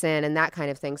partisan and that kind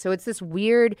of thing. So it's this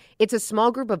weird, it's a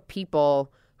small group of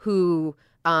people who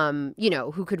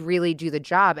who could really do the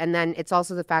job. And then it's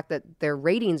also the fact that their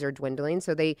ratings are dwindling.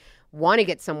 So they want to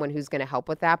get someone who's going to help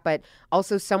with that, but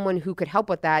also someone who could help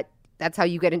with that. That's how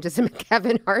you get into some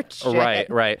Kevin Hart shit.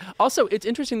 Right. Also, it's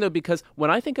interesting, though, because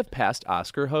when I think of past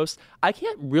Oscar hosts, I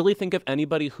can't really think of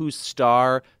anybody whose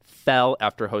star fell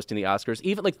after hosting the Oscars.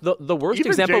 Even like the worst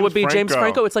example would be James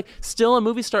Franco. It's like still a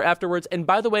movie star afterwards. And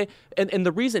by the way, and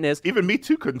the reason is... Even Me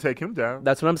Too couldn't take him down.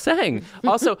 That's what I'm saying.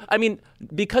 Also, I mean,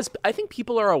 because I think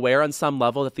people are aware on some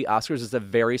level that the Oscars is a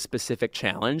very specific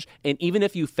challenge. And even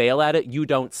if you fail at it, you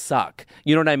don't suck.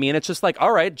 You know what I mean? It's just like,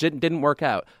 all right, didn't work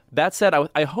out. That said,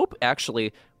 I hope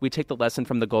actually we take the lesson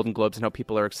from the Golden Globes and how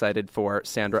people are excited for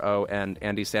Sandra Oh and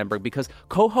Andy Samberg, because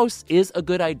co-hosts is a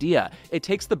good idea. It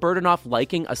takes the burden off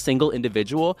liking a single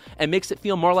individual and makes it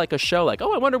feel more like a show. Like,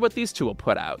 oh, I wonder what these two will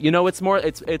put out. It's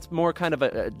more kind of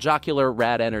a jocular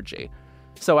rad energy.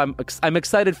 So I'm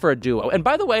excited for a duo. And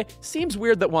by the way, seems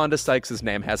weird that Wanda Sykes'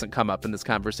 name hasn't come up in this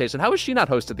conversation. How has she not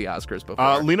hosted the Oscars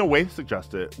before? Lena Waithe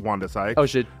suggested Wanda Sykes. Oh,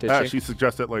 did she? She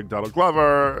suggested like Donald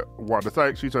Glover, Wanda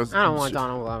Sykes. I don't want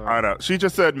Donald Glover. I know. She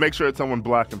just said make sure it's someone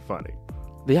black and funny.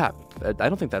 Yeah, I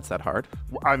don't think that's that hard.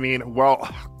 I mean, well,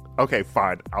 okay,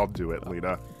 fine. I'll do it,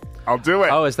 Lena. I'll do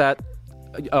it. Oh, is that...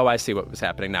 Oh, I see what was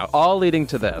happening now. All leading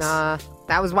to this.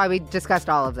 That was why we discussed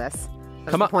all of this.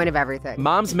 That's the point of everything.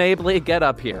 Moms Mabley, get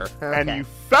up here. Okay. And you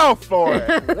fell for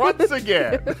it once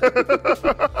again.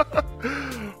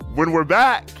 When we're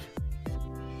back,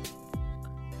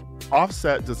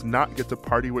 Offset does not get to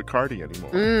party with Cardi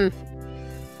anymore.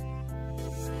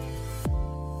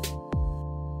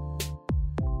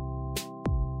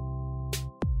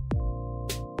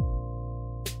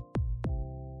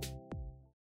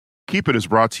 Keep It is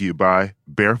brought to you by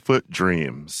Barefoot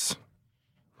Dreams.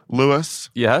 Lewis?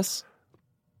 Yes?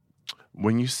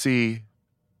 When you see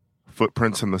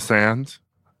footprints in the sand,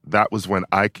 that was when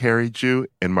I carried you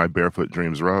in my Barefoot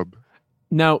Dreams robe.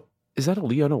 Now, is that a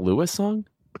Leona Lewis song?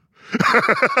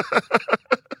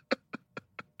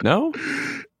 No?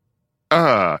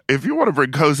 If you want to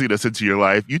bring coziness into your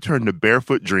life, you turn to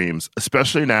Barefoot Dreams,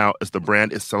 especially now as the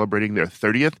brand is celebrating their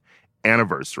 30th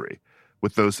anniversary.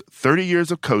 With those 30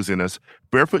 years of coziness,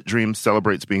 Barefoot Dreams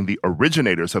celebrates being the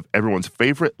originators of everyone's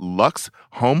favorite luxe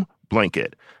home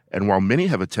blanket. And while many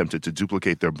have attempted to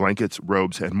duplicate their blankets,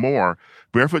 robes, and more,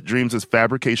 Barefoot Dreams'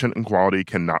 fabrication and quality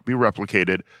cannot be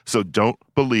replicated, so don't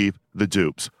believe the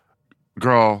dupes.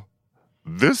 Girl,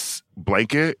 this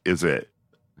blanket is it.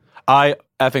 I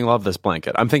effing love this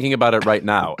blanket. I'm thinking about it right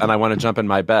now, and I want to jump in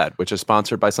my bed, which is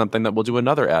sponsored by something that we'll do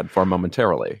another ad for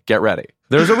momentarily. Get ready.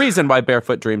 There's a reason why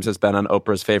Barefoot Dreams has been on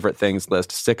Oprah's favorite things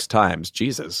list 6 times.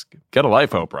 Jesus, get a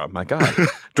life, Oprah. My God.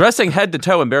 Dressing head to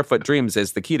toe in Barefoot Dreams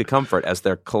is the key to comfort, as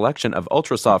their collection of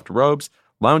ultra-soft robes,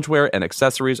 loungewear, and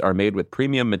accessories are made with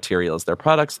premium materials. Their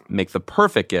products make the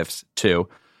perfect gifts, too.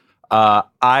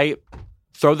 I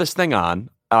throw this thing on.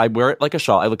 I wear it like a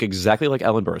shawl. I look exactly like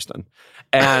Ellen Burstyn.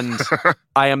 And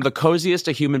I am the coziest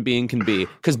a human being can be.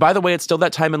 Because, by the way, it's still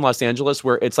that time in Los Angeles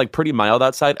where it's like pretty mild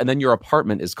outside, and then your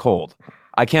apartment is cold.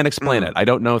 I can't explain it. I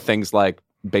don't know things like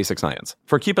basic science.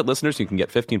 For Keep It listeners, you can get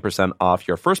 15% off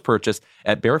your first purchase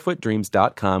at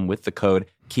barefootdreams.com with the code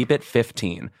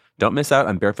KEEPIT15. Don't miss out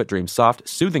on Barefoot Dreams soft,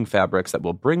 soothing fabrics that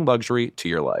will bring luxury to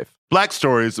your life. Black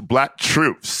Stories, Black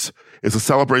Truths is a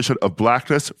celebration of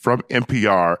Blackness from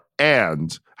NPR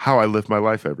and how I live my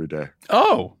life every day.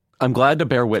 Oh, I'm glad to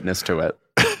bear witness to it.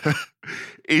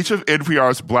 Each of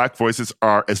NPR's Black voices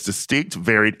are as distinct,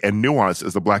 varied, and nuanced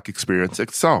as the Black experience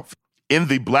itself. In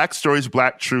the Black Stories,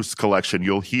 Black Truths collection,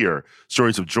 you'll hear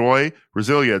stories of joy,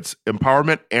 resilience,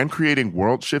 empowerment, and creating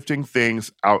world-shifting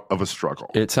things out of a struggle.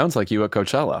 It sounds like you at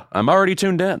Coachella. I'm already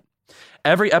tuned in.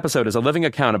 Every episode is a living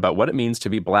account about what it means to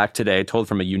be Black today, told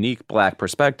from a unique Black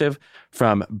perspective.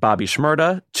 From Bobby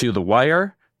Shmurda to The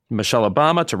Wire, Michelle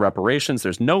Obama to reparations,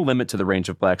 there's no limit to the range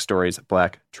of Black stories,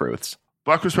 Black truths.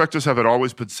 Black perspectives haven't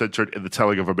always been centered in the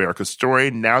telling of America's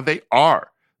story. Now they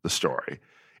are the story.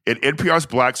 In NPR's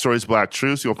Black Stories, Black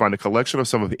Truths, you'll find a collection of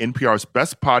some of NPR's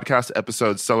best podcast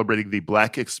episodes celebrating the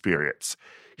Black experience.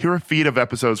 Hear a feed of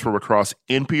episodes from across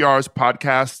NPR's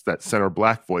podcasts that center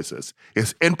Black voices.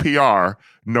 It's NPR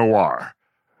Noir.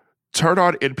 Turn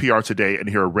on NPR today and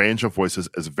hear a range of voices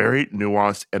as varied,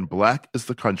 nuanced, and Black as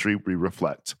the country we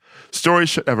reflect. Stories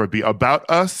should never be about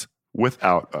us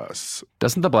without us.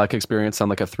 Doesn't the Black experience sound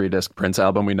like a 3-disc Prince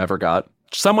album we never got?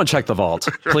 Someone check the vault,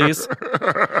 please.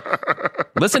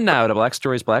 Listen now to Black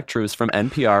Stories, Black Truths from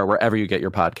NPR wherever you get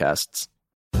your podcasts.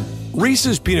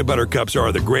 Reese's peanut butter cups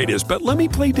are the greatest, but let me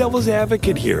play devil's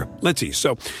advocate here. Let's see.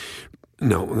 So,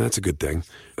 no, that's a good thing.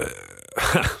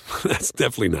 That's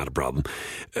definitely not a problem.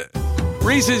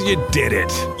 Reese's, you did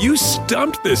it. You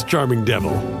stumped this charming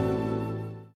devil.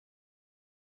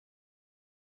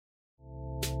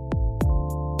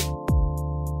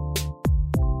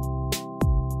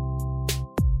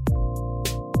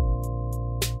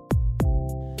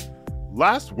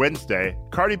 Last Wednesday,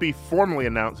 Cardi B formally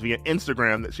announced via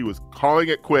Instagram that she was calling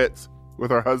it quits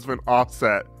with her husband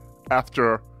Offset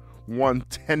after one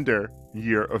tender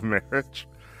year of marriage.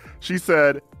 She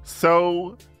said,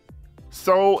 so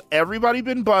everybody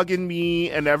been bugging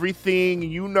me and everything.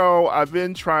 You know, I've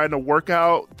been trying to work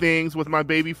out things with my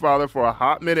baby father for a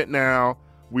hot minute now.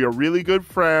 We are really good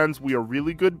friends. We are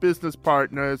really good business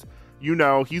partners. You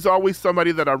know, he's always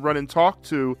somebody that I run and talk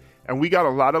to. And we got a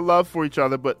lot of love for each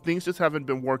other, but things just haven't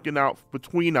been working out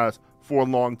between us for a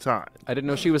long time. I didn't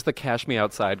know she was the Cash Me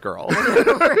Outside girl.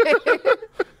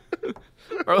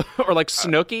 or like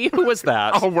Snooki. Who was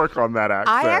that? I'll work on that accent.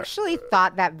 I actually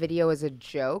thought that video was a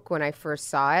joke when I first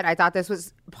saw it. I thought this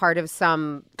was part of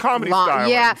some comedy style.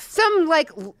 Yeah, some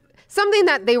like something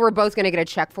that they were both going to get a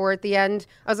check for at the end.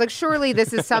 I was like, surely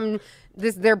this is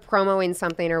they're promoting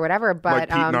something or whatever. But like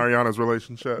Pete and Ariana's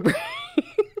relationship.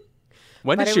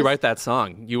 When did she write that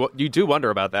song? You do wonder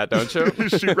about that, don't you?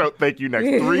 She wrote Thank You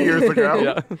Next 3 years ago.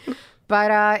 Yeah.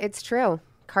 But it's true.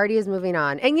 Cardi is moving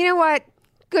on. And you know what?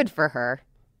 Good for her.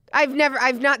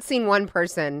 I've not seen one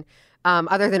person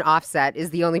other than Offset, is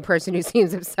the only person who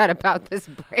seems upset about this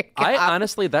breakup. I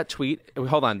honestly, that tweet,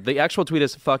 hold on. The actual tweet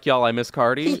is, fuck y'all, I miss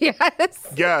Cardi. Yes.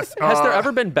 Yes. Has there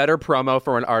ever been better promo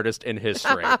for an artist in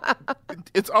history?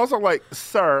 It's also like,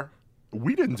 sir,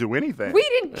 we didn't do anything. We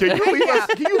didn't. Can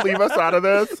you leave us out of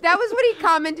this? That was what he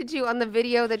commented to on the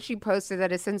video that she posted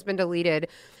that has since been deleted.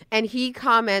 And he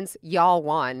comments, y'all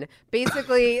won.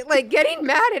 Basically, like getting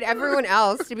mad at everyone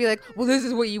else to be like, well, this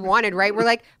is what you wanted, right? We're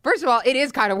like, first of all, it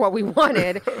is kind of what we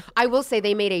wanted. I will say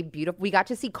they made a beautiful, we got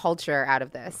to see culture out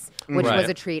of this, which Right. was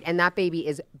a treat. And that baby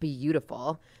is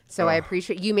beautiful. So I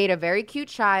appreciate, you made a very cute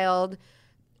child.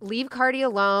 Leave Cardi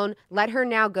alone. Let her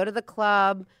now go to the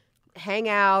club, hang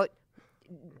out,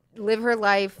 live her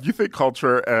life. You think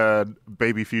Culture and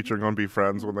Baby Future are gonna be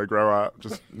friends when they grow up?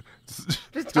 Just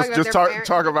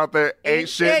talk about their ain't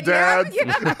shit dads.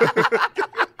 Yeah.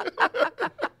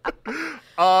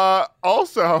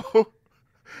 Also,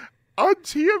 on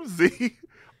TMZ,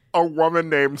 a woman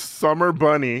named Summer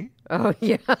Bunny, Oh,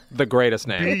 yeah. The greatest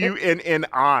name.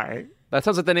 Bunni. That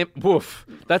sounds like the name. Woof.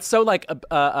 That's so like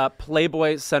a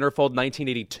Playboy Centerfold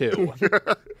 1982.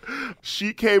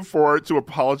 She came forward to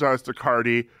apologize to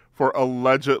Cardi for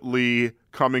allegedly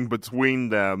coming between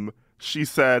them. She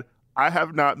said, I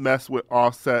have not messed with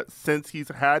Offset since he's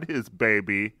had his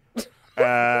baby,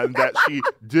 and that she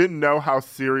didn't know how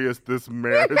serious this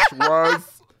marriage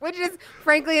was. Which is,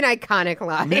 frankly, an iconic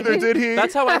line. Neither did he.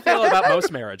 That's how I feel about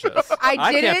most marriages. I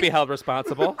can't didn't- be held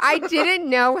responsible. I didn't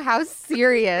know how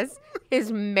serious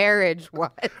his marriage was.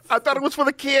 I thought it was for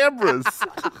the cameras. The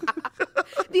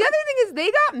other thing is they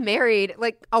got married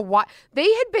like a while.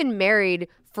 They had been married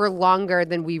for longer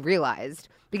than we realized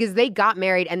because they got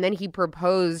married and then he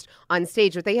proposed on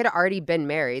stage, but they had already been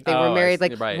married. They Oh, were married I see,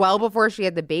 like right. well before she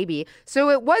had the baby. So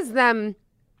it was them.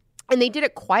 And they did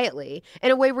it quietly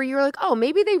in a way where you were like, oh,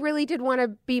 maybe they really did want to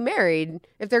be married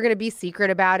if they're going to be secret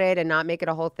about it and not make it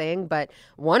a whole thing. But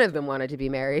one of them wanted to be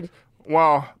married.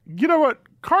 Well, you know what?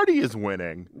 Cardi is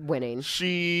winning.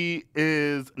 She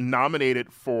is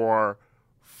nominated for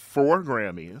 4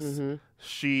 Grammys. Mm-hmm.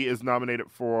 She is nominated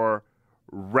for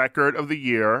Record of the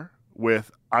Year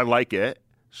with I Like It.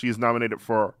 She is nominated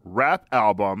for Rap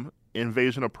Album,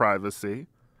 Invasion of Privacy,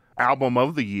 Album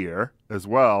of the Year as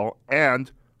well,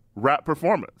 and Rap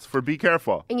Performance for Be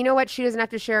Careful. And you know what? She doesn't have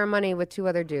to share her money with 2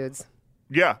 other dudes.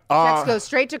 Yeah. Checks go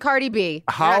straight to Cardi B.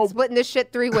 We're how- not splitting this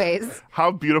shit 3 ways.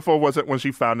 How beautiful was it when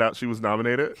she found out she was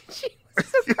nominated?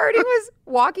 So Cardi was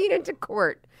walking into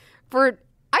court for,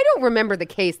 I don't remember the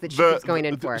case that she was going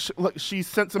in for. Look, she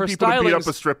sent some For people to beat up stylings.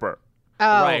 a stripper.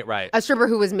 Oh, Right. A stripper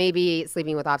who was maybe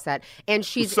sleeping with Offset. And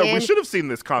she's So in, we should have seen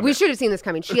this coming. We should have seen this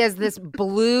coming. She has this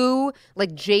blue,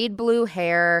 like jade blue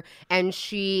hair, and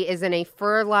she is in a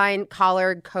fur-lined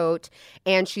collared coat,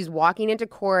 and she's walking into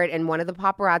court, and one of the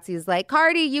paparazzi is like,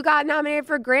 Cardi, you got nominated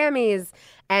for Grammys.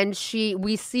 And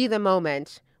we see the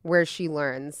moment where she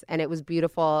learns, and it was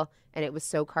beautiful, and it was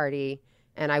so Cardi,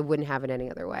 and I wouldn't have it any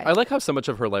other way. I like how so much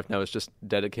of her life now is just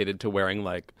dedicated to wearing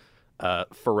like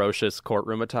ferocious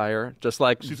courtroom attire. Just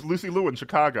like She's Lucy Liu in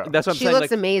Chicago. that's what I'm She saying.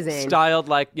 looks like, amazing. Styled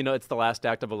like, it's the last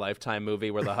act of a Lifetime movie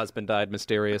where the husband died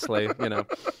mysteriously,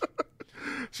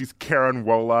 She's Karen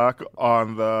Woloch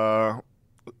on the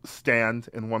stand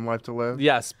in One Life to Live.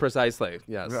 Yes, precisely.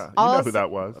 Yes. Yeah, you know Also- who that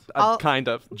was. Kind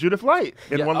of. Judith Light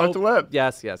in Yeah, One Life to Live.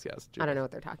 Yes. I don't know what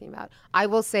they're talking about. I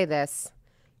will say this,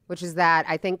 which is that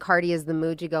I think Cardi is the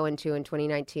mood to go into in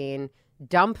 2019.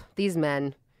 Dump these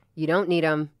men. You don't need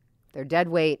them. They're dead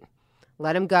weight.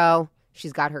 Let them go.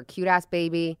 She's got her cute-ass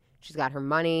baby. She's got her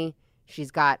money.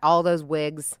 She's got all those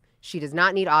wigs. She does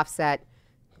not need Offset.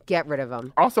 Get rid of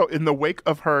them. Also, in the wake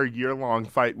of her year-long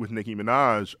fight with Nicki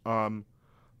Minaj,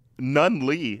 Nun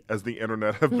Lee, as the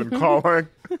internet have been calling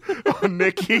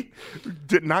Nicki,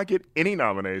 did not get any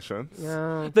nominations.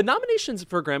 The nominations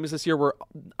for Grammys this year were,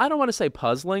 I don't want to say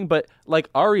puzzling, but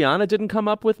like Ariana didn't come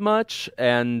up with much.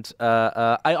 And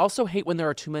I also hate when there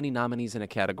are too many nominees in a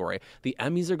category. The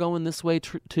Emmys are going this way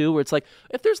too, where it's like,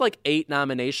 if there's like 8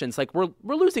 nominations, like we're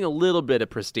losing a little bit of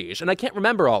prestige. And I can't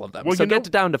remember all of them. Well, So you know, get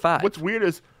it down to 5. What's weird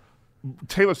is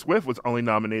Taylor Swift was only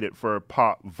nominated for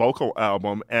Pop Vocal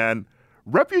Album, and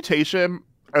Reputation,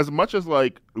 as much as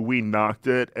like we knocked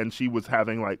it and she was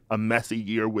having like a messy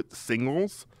year with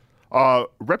singles,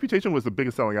 Reputation was the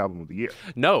biggest selling album of the year.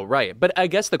 No, right. But I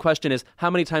guess the question is,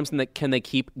 how many times can they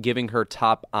keep giving her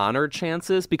top honor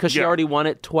chances? Because she Yeah. already won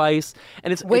it twice.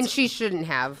 And When she shouldn't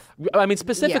have. I mean,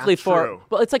 specifically Yeah. for, True.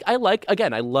 well, it's like, I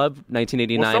love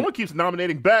 1989. Well, someone keeps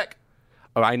nominating Beck.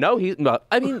 Oh, I know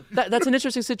I mean, that's an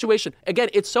interesting situation. Again,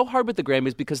 it's so hard with the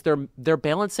Grammys because they're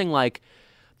balancing like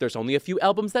there's only a few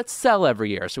albums that sell every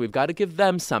year, so we've got to give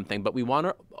them something, but we want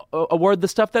to award the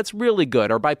stuff that's really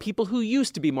good, or by people who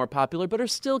used to be more popular but are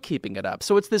still keeping it up.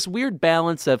 So it's this weird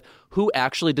balance of who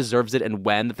actually deserves it and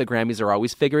when that the Grammys are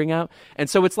always figuring out. And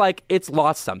so it's like it's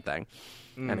lost something.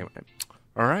 Anyway.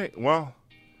 All right. Well,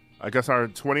 I guess our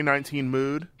 2019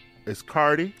 mood is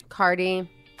Cardi. Cardi,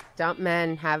 dump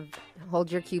men,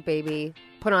 hold your cute baby,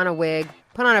 put on a wig,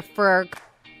 put on a fur.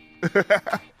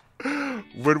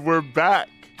 When we're back,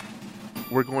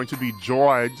 we're going to be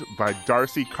joined by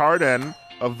Darcy Carden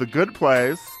of The Good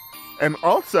Place. And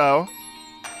also,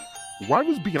 why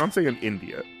was Beyonce in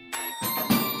India?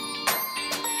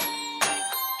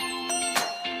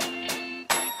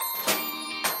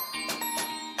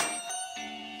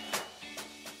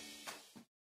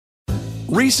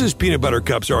 Reese's peanut butter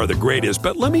cups are the greatest,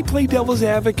 but let me play devil's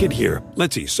advocate here.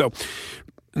 Let's see. So,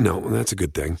 no, that's a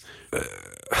good thing.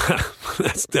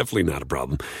 That's definitely not a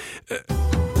problem.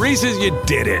 Reese's, you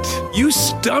did it. You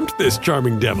stumped this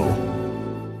charming devil.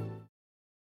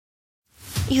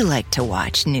 You like to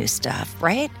watch new stuff,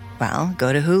 right? Well,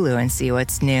 go to Hulu and see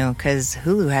what's new, because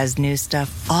Hulu has new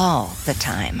stuff all the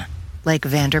time. Like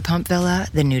Vanderpump Villa,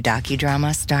 the new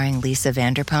docudrama starring Lisa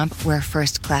Vanderpump, where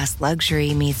first-class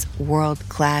luxury meets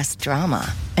world-class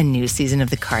drama. A new season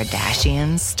of The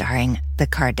Kardashians starring The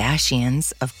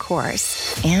Kardashians, of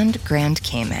course. And Grand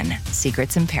Cayman,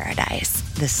 Secrets in Paradise,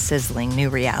 the sizzling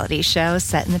new reality show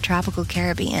set in the tropical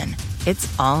Caribbean.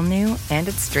 It's all new and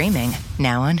it's streaming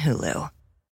now on Hulu.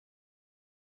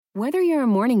 Whether you're a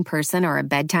morning person or a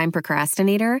bedtime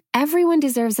procrastinator, everyone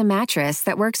deserves a mattress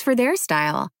that works for their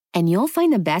style. And you'll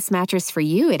find the best mattress for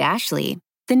you at Ashley.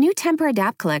 The new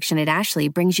Temper-Adapt collection at Ashley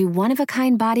brings you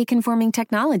one-of-a-kind body-conforming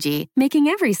technology, making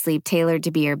every sleep tailored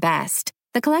to be your best.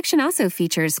 The collection also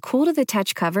features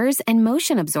cool-to-the-touch covers and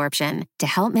motion absorption to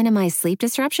help minimize sleep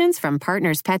disruptions from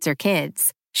partners, pets, or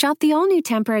kids. Shop the all-new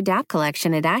Temper-Adapt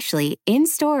collection at Ashley,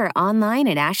 in-store or online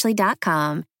at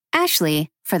ashley.com. Ashley,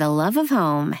 for the love of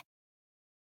home.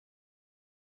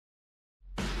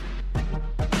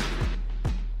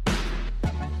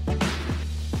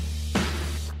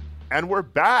 And we're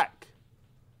back.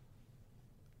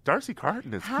 Darcy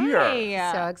Carden is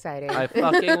here. So exciting. I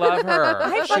fucking love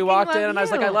her. She walked in and I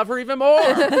was like, I love her even more.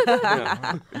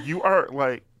 Yeah. You are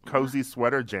like cozy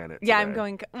sweater Janet Yeah, today. I'm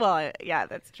going. Well, yeah,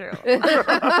 that's true.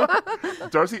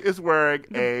 Darcy is wearing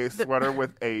a sweater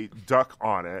with a duck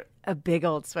on it. A big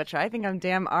old sweatshirt. I think I'm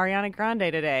damn Ariana Grande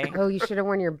today. Oh, you should have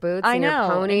worn your boots I and know,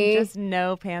 your pony. and just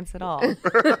no pants at all.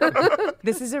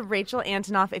 This is a Rachel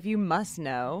Antonoff, if you must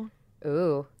know.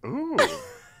 Ooh. Ooh.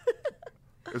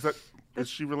 Is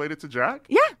she related to Jack?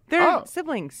 Yeah, they're Oh.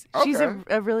 siblings. Okay. She's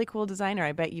a really cool designer.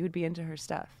 I bet you would be into her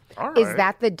stuff. All right. Is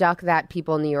that the duck that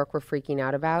people in New York were freaking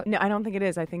out about? No, I don't think it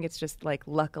is. I think it's just like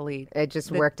luckily It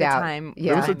just the- worked the out. time-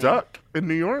 There was a Yeah. duck in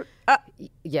New York?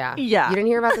 Yeah. Yeah. You didn't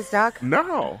hear about this duck?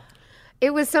 No.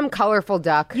 It was some colorful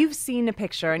duck. You've seen a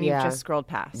picture and Yeah. you've just scrolled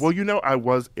past. Well, you know, I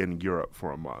was in Europe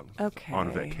for a month. okay.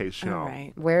 On vacation. All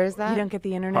right. Where is that? You don't get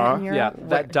the internet Huh? in Yeah, Europe?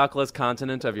 that duckless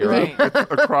continent of Europe. Right.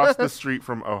 It's across the street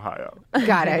from Ohio.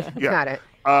 Got it. Yeah. Got it.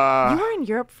 You were in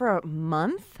Europe for a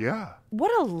month? Yeah.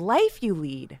 What a life you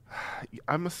lead.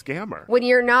 I'm a scammer. When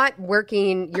you're not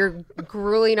working, you're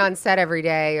grueling on set every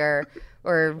day, or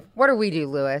what do we do,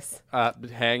 Lewis?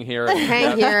 Hang here.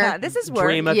 Hang here. This is work.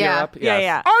 Dream of Yeah. Europe. Yeah, Yes.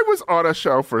 yeah. I was on a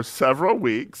show for several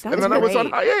weeks, and That's then I was on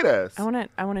great. hiatus. I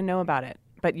want to know about it,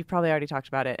 but you probably already talked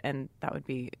about it, and that would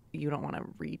be you don't want to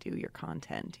redo your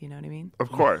content. You know what I mean?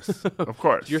 Of course. Of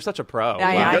course. You're such a pro.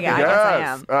 Yeah, Wow. I guess I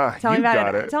Yes. am. Tell me you about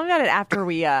got it. it. Tell me about it after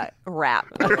we wrap.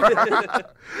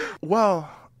 Well,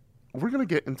 we're going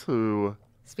to get into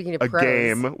Speaking of a pros.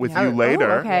 game with Oh, you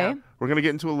later. okay. We're going to get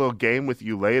into a little game with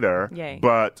you later. Yay.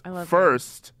 But I love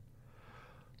first,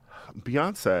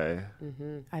 Beyonce,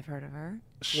 I've heard of her.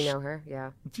 You know her?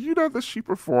 Yeah. do you know that she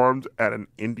performed at an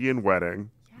Indian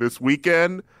wedding this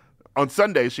weekend? On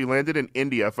Sunday, she landed in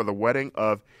India for the wedding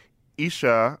of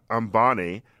Isha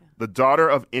Ambani, the daughter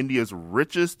of India's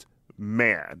richest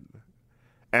man.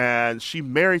 And she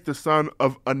married the son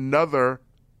of another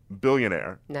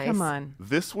billionaire. Nice. Come on.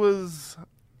 This was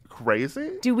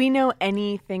crazy. Do we know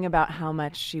anything about how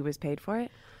much she was paid for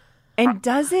it? And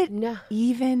does it No.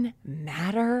 even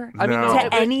matter I mean, No.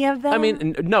 to any of them? I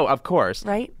mean, no, of course.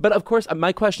 Right? But of course,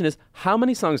 my question is, how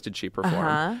many songs did she perform?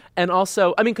 Uh-huh. And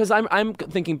also, I mean, because I'm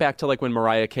thinking back to like when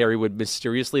Mariah Carey would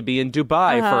mysteriously be in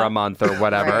Dubai for a month or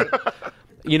whatever.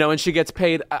 You know, and she gets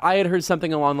paid. I had heard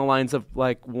something along the lines of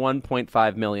like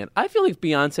 1.5 million. I feel like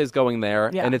Beyonce's going there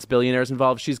Yeah. and it's billionaires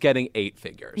involved. She's getting 8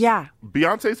 figures. yeah.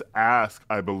 Beyonce's ask,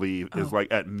 I believe, is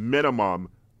like at minimum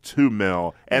 $2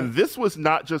 million. And this was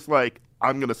not just like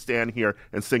I'm going to stand here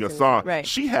and sing a song. Right.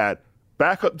 She had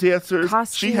backup dancers.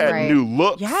 Costume, she had right. new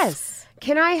looks. Yes.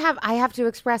 I have to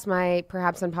express my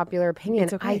perhaps unpopular opinion.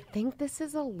 It's okay. I think this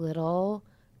is a little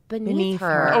beneath Beneath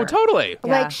her. her. Oh, totally.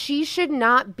 Yeah. Like she shouldn't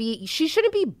be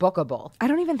bookable. I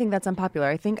don't even think that's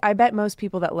unpopular. I bet most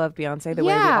people that love Beyonce the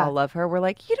way we Yeah. all love her were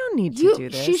like, you don't need to do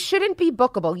this. She shouldn't be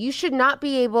bookable. You should not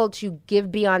be able to give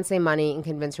Beyonce money and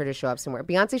convince her to show up somewhere.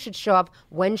 Beyonce should show up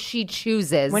when she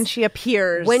chooses. when she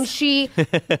appears. when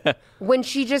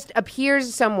she just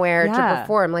appears somewhere to Yeah.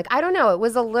 perform. Like, I don't know. It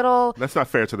was a little That's not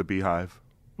fair to the Beehive.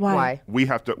 why? We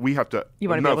have to. You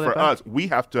wanna be no, able to for book? us, we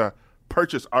have to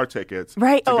purchase our tickets.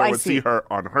 Right. To Oh, go I and see. her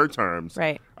on her terms.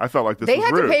 Right. I felt like this They was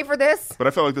had rude. to pay for this. But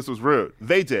I felt like this was rude.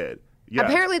 They did. Yes.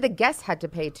 Apparently the guests had to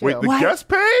pay too. Wait, the guest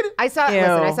paid? I saw Ew,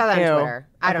 I saw that on ew. Twitter.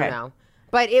 I don't Okay. know.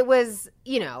 But it was,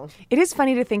 It is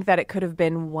funny to think that it could have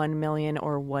been 1 million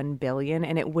or 1 billion,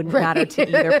 and it wouldn't matter to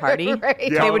either party.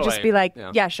 Right. Yeah. They would just be like,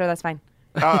 Yeah. yeah, sure, that's fine.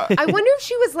 I wonder if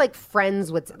she was like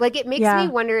friends with, like, it makes Yeah. me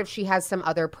wonder if she has some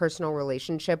other personal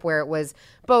relationship where it was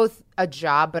both a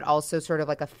job but also sort of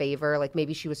like a favor. Like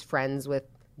maybe she was friends with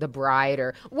the bride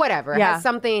or whatever. It Yeah. has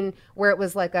something where it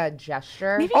was like a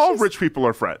gesture. All rich people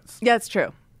are friends. Yeah, that's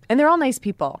true. And they're all nice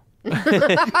people.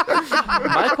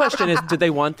 My question is, did they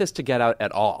want this to get out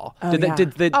at all? Did yeah.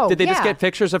 they Oh, just yeah. get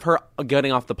pictures of her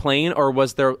getting off the plane, or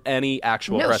was there any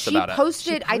actual No, press she about it?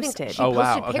 posted. I think posted. she Oh,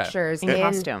 posted wow, okay. pictures In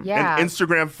costume. Yeah. An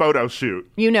Instagram photo shoot.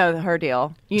 You know her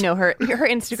deal. You know her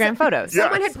Instagram photos. Yeah.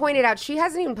 Someone had pointed out she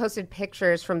hasn't even posted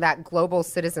pictures from that Global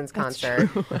Citizens concert,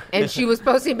 and she was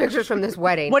posting pictures from this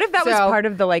wedding. What if that was So- part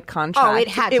of the contract? Oh, it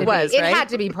had to It was, be. It right? had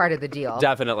to be part of the deal.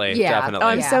 Definitely, Yeah. definitely. Oh,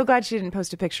 I'm Yeah. so glad she didn't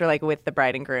post a picture with the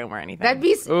bride and groom or anything. That'd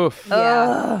be. Oof.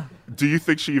 Yeah. Do you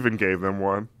think she even gave them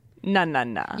one? No.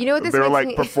 You know what this They were makes like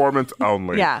me? performance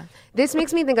only. Yeah. This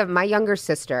makes me think of my younger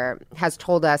sister has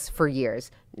told us for years.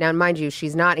 Now, mind you,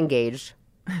 she's not engaged.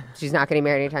 She's not getting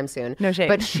married anytime soon. No shade.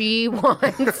 But she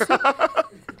wants.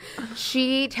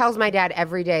 She tells my dad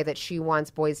every day that she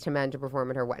wants Boys to Men to perform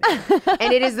at her wedding.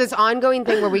 And it is this ongoing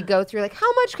thing where we go through, like,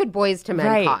 how much could Boys to Men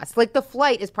Right. cost? Like, the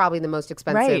flight is probably the most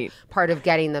expensive Right. part of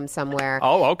getting them somewhere.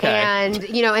 Oh, okay. And,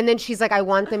 and then she's like, I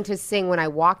want them to sing when I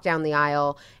walk down the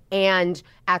aisle and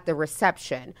at the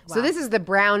reception. So this is the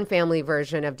Brown family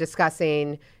version of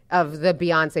discussing of the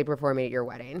Beyonce performing at your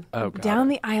wedding. Oh, God. Down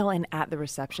the aisle and at the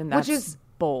reception. That's Which is-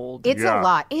 bold. It's Yeah. a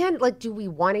lot. And, like, do we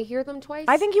want to hear them twice?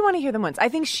 I think you want to hear them once. I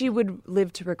think she would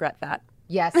live to regret that.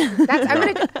 Yes. That's, I'm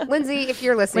going to, Lindsay, if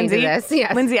you're listening to this.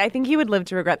 Yes. Lindsay, I think you would live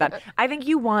to regret that. I think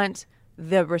you want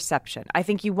the reception. I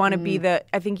think you want to be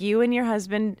I think you and your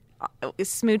husband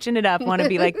smooching it up want to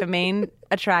be like the main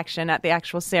attraction at the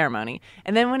actual ceremony.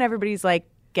 And then when everybody's like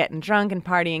getting drunk and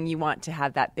partying, you want to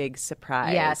have that big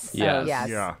surprise. Yes. Yes. Yes.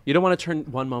 Yeah. You don't want to turn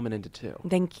one moment into two.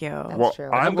 Thank you. Well,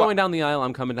 true. I'm going down the aisle.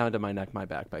 I'm coming down to My Neck, My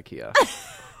Back by Kia.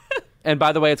 And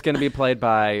by the way, it's going to be played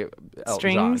by Elton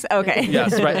Strings? John. Okay.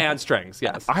 Yes, right, and strings.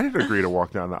 Yes. I didn't agree to walk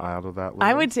down the aisle to that.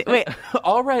 I Lily. would wait.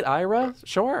 All right, Ira.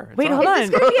 Sure. It's Wait, all hold right. on. Is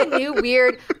this going to be a new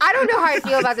weird? I don't know how I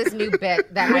feel about this new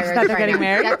bit that Ira's that they're trying getting to-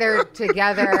 married? That they're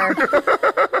together.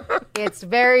 It's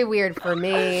very weird for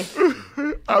me.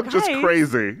 I'm just Guys.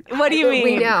 crazy. What do you We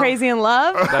mean? know. Crazy in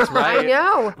love? That's right. I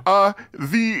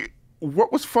know.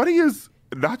 What was funny is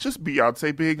not just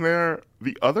Beyonce being there.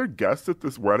 The other guests at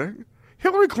this wedding,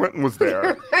 Hillary Clinton was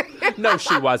there. No,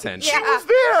 she wasn't. She was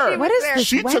there. What is this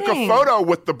She took a wedding? photo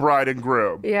with the bride and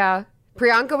groom. Yeah.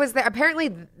 Priyanka was there. Apparently,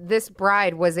 this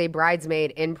bride was a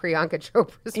bridesmaid in Priyanka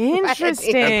Chopra's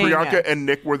Interesting. wedding. And Priyanka and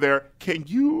Nick were there. Can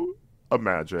you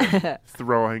imagine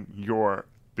throwing your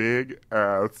big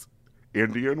ass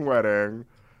Indian wedding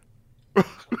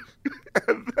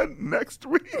and then next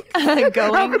week having to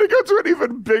go to an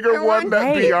even bigger one that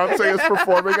Right. Beyonce is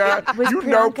performing at? Was you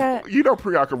Priyanka- know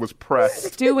Priyanka was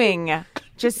pressed. Stewing.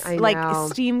 Just I like know.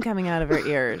 steam coming out of her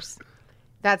ears.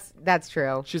 That's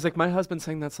true. She's like, my husband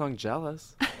sang that song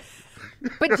Jealous.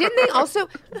 But didn't they also?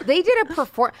 They did a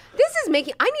perform. This is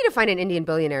making. I need to find an Indian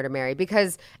billionaire to marry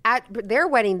because at their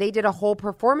wedding they did a whole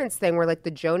performance thing where like the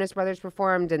Jonas Brothers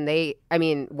performed and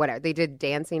whatever they did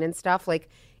dancing and stuff. Like,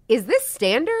 is this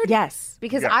standard? Yes.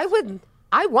 Because Yes.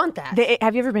 I want that.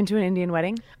 Have you ever been to an Indian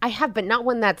wedding? I have, but not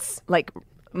one that's Like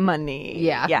money.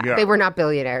 yeah. Yeah. They were not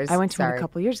billionaires. I went to one Sorry. a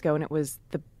couple years ago and it was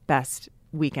the best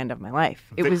weekend of my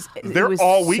life. It was they're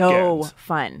all so weekend.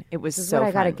 fun. It was This is so what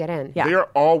I gotta fun. get in. Yeah. They're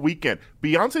all weekend.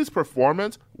 Beyonce's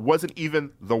performance wasn't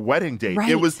even the wedding date. Right.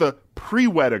 It was the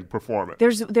pre-wedding performance.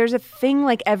 There's a thing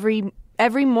like every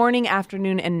morning,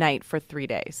 afternoon, and night for 3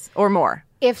 days or more.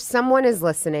 If someone is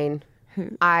listening,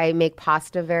 I make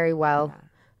pasta very well.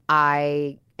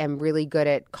 I am really good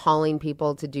at calling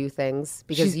people to do things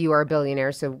because you are a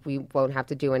billionaire, so we won't have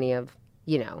to do any of,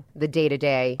 the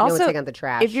day-to-day. No one's taking out the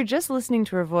trash. If you're just listening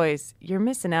to her voice, you're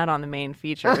missing out on the main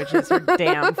feature, which is her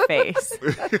damn face.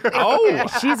 Oh,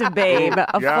 she's a babe,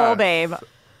 full babe.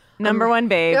 Number one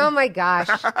babe. Oh my gosh.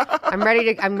 I'm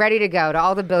ready to go to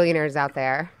all the billionaires out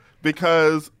there.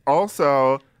 Because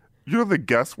also, the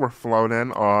guests were flown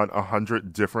in on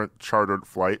 100 different chartered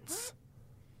flights.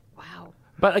 Wow.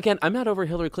 But again, I'm not over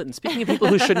Hillary Clinton. Speaking of people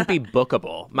who shouldn't be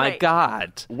bookable, my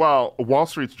God. Well, Wall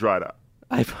Street's dried up.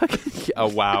 Oh,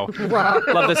 wow.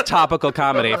 Love this topical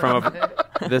comedy from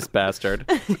this bastard.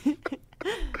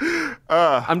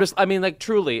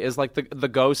 Truly is like the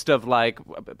ghost of like,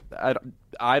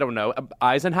 I don't know,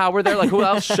 Eisenhower there? Like, who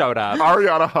else showed up?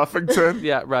 Ariana Huffington.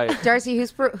 Yeah, right. Darcy,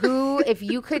 who, if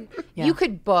you could, you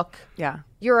could book. Yeah.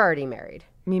 You're already married.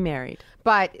 Me married.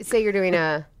 But say you're doing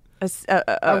a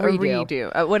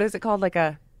redo. What is it called? Like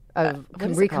a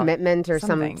recommitment or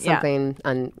something.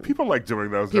 People like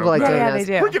doing those. People like doing They those.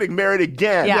 do. We're getting married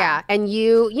again. Yeah. And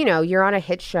you're on a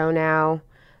hit show now.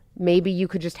 Maybe you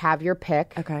could just have your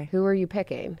pick. Okay. Who are you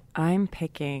picking? I'm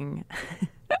picking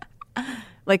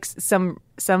like some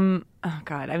oh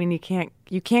God, I mean you can't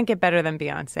get better than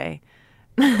Beyonce.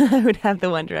 I would have the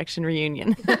One Direction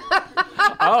reunion.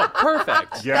 Oh,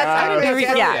 perfect.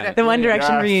 Yeah. The One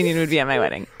Direction reunion would be at my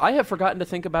wedding. I have forgotten to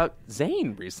think about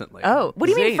Zayn recently. Oh, what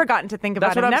do you mean Zayn. forgotten to think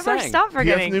about That's what him? I'm Never saying. stop He has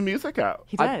forgetting. new music out.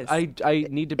 He does. I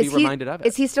need to be Is reminded of it.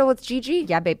 Is he still with Gigi?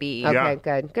 Yeah, baby. Okay, Yeah.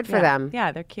 good. Good for Yeah. them.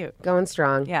 Yeah, they're cute. Going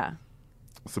strong. Yeah.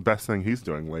 It's the best thing he's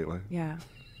doing lately. Yeah.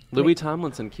 Louis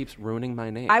Tomlinson keeps ruining my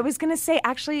name. I was going to say,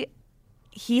 actually,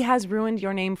 he has ruined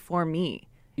your name for me.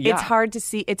 Yeah. It's hard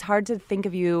to think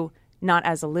of you not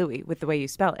as a Louis with the way you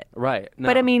spell it. Right. No.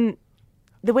 But I mean,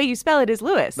 the way you spell it is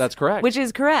Louis. That's correct. Which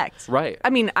is correct. Right.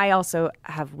 I mean, I also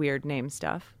have weird name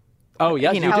stuff. Oh,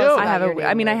 yes, you know, do. I have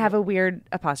I have a weird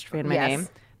apostrophe in my Yes. name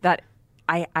that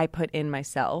I put in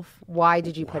myself. Why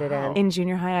did you put it in? In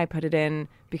junior high, I put it in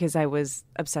because I was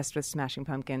obsessed with Smashing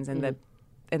Pumpkins, and the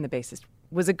bassist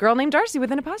was a girl named Darcy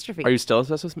with an apostrophe. Are you still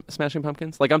obsessed with Smashing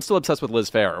Pumpkins? Like, I'm still obsessed with Liz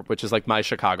Phair, which is like my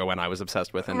Chicago when I was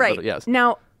obsessed with. And Right. Yes.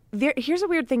 Now, here's a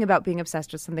weird thing about being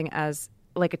obsessed with something as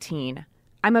like a teen.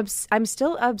 I'm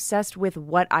still obsessed with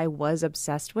what I was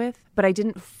obsessed with, but I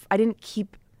didn't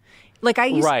keep. Like I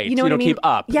used, Right. you know You what don't I mean? keep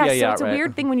up. Yeah, Yeah, so yeah, it's right. a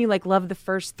weird thing when you like love the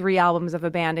first 3 albums of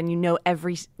a band and you know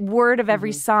every word of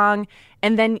every song,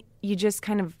 and then you just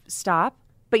kind of stop.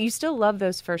 But you still love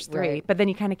those first 3, Right. but then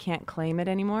you kind of can't claim it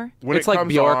anymore. When It's it like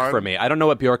comes Bjork on, for me. I don't know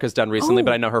what Bjork has done recently, Oh.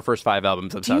 but I know her first 5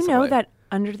 albums obsessively. Do you know that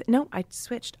no, I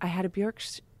switched. I had a Bjork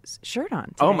shirt on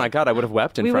today. Oh my God, I would have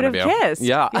wept in We front would of have you. kissed.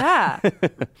 Yeah. Yeah.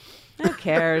 Who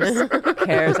cares? Who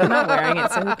cares? I'm not wearing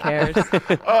it, so who cares?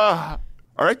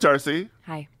 All right, Darcy,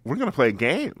 Hi. we're going to play a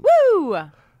game. Woo!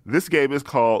 This game is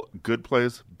called Good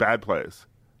Plays, Bad Plays.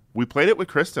 We played it with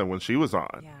Kristen when she was on.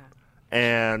 Yeah.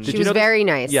 And She was very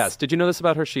nice. Yes. Did you know this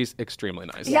about her? She's extremely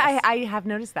nice. Yeah, I have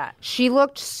noticed that. She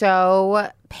looked so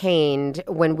pained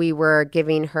when we were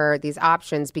giving her these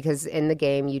options because in the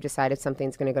game you decided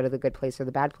something's going to go to the good place or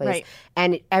the bad place. Right.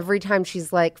 And every time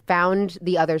she's like found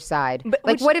the other side. But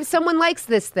like, which- what if someone likes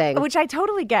this thing? Which I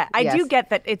totally get. I Yes. do get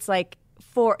that it's like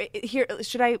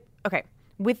okay,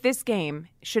 with this game,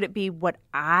 should it be what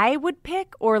I would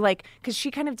pick or like, because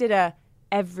she kind of did a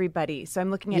everybody. So I'm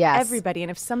looking at Yes. everybody.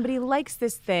 And if somebody likes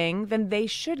this thing, then they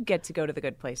should get to go to the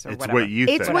good place or it's whatever. what you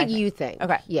It's think. what you think.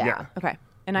 Okay. Yeah. Okay.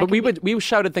 And I But can we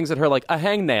shouted things at her like a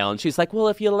hangnail, and she's like, "Well,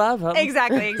 if you love him."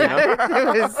 Exactly.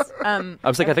 I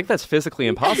was like, "I think that's physically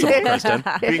impossible, Kristen."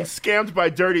 Being scammed by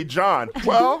Dirty John.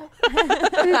 Well.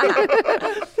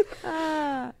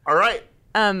 All right.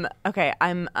 Okay.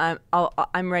 I'm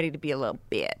ready to be a little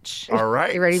bitch. All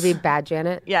right. You ready to be bad,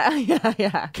 Janet?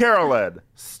 Yeah. Carolyn,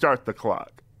 start the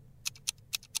clock.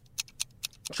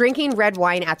 Drinking red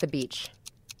wine at the beach.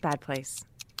 Bad place.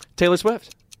 Taylor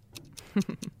Swift.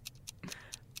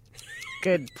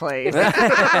 Good place.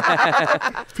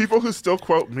 People who still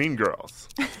quote Mean Girls.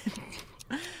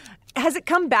 Has it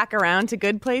come back around to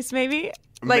good place? Maybe.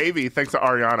 Maybe, thanks to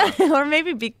Ariana. Or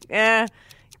maybe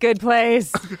good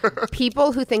place.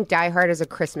 People who think Die Hard is a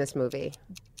Christmas movie.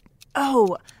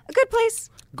 Oh, a good place.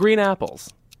 Green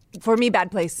apples. For me,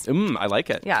 bad place. I like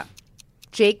it. Yeah.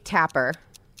 Jake Tapper.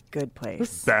 Good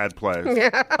place. Bad place.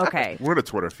 Okay. We're in a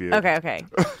Twitter feud. Okay.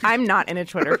 I'm not in a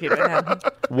Twitter feud with him.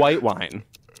 White wine.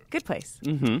 Good place.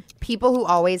 People who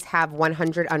always have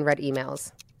 100 unread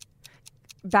emails.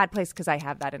 Bad place because I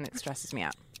have that and it stresses me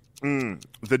out.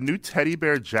 The new teddy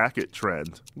bear jacket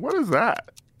trend. What is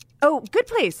that? Oh, good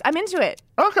place. I'm into it.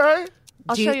 Okay.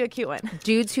 I'll Do show you- you a cute one.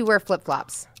 Dudes who wear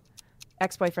flip-flops.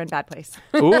 Ex-boyfriend, Bad Place.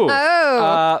 Ooh.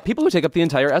 People who take up the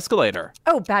entire escalator.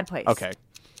 Oh, Bad Place. Okay.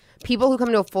 People who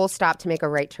come to a full stop to make a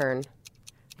right turn.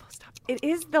 It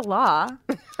is the law.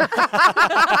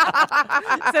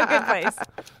 So Good Place.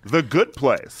 The Good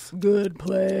Place. Good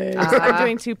Place. I'm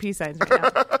doing 2 peace signs right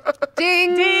now.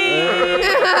 Ding!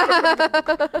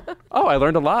 Oh, I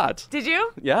learned a lot. Did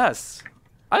you? Yes.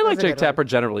 I like a Jake good one. Tapper,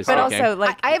 generally But speaking. also,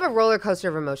 like, I have a roller coaster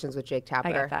of emotions with Jake Tapper.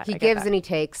 I get that. He I get gives that. and he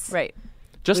takes. right.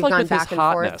 Just we've like gone with his back and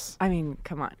forth. hotness. I mean,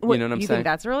 come on. know what I'm you saying? think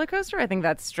that's a roller coaster? I think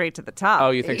that's straight to the top. Oh,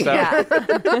 you think so? Yeah.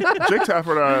 Jake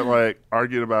Tapper and I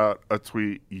argued about a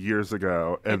tweet years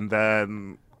ago, and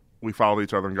then we followed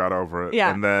each other and got over it.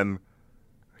 Yeah. And then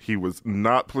he was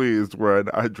not pleased when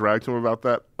I dragged him about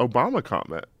that Obama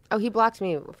comment. Oh, he blocked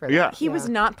me for that. Yeah. He was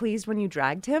not pleased when you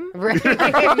dragged him. Right. You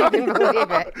can believe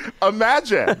it.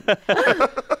 Imagine.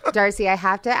 Darcy, I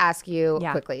have to ask you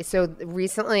Yeah. quickly. So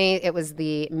recently, it was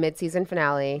the mid-season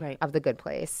finale Right. of The Good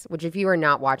Place, which if you are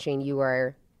not watching, you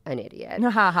are an idiot.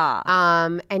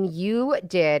 Ha And you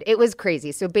did. It was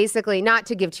crazy. So basically, not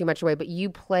to give too much away, but you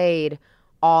played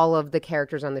all of the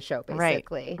characters on the show,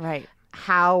 basically. Right.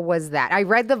 How was that? I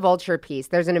read the Vulture piece.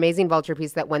 There's an amazing Vulture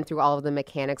piece that went through all of the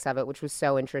mechanics of it, which was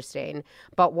so interesting.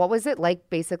 But what was it like,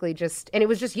 basically and it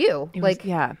was just you.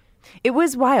 Yeah. It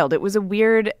was wild. It was a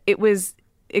weird,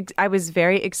 I was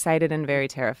very excited and very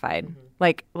terrified.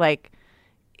 Mm-hmm. Like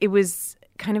it was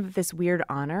kind of this weird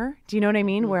honor. Do you know what I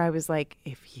mean? Where I was like,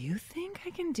 if you think I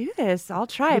can do this, I'll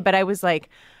try. But I was like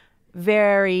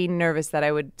very nervous that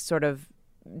I would sort of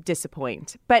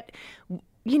disappoint. But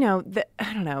you know,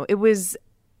 I don't know. It was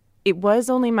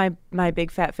only my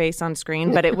big fat face on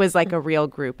screen, but it was like a real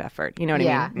group effort. You know what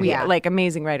I mean? We like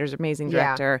amazing writers, amazing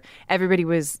director. Everybody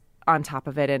was on top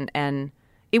of it, and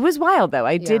it was wild though.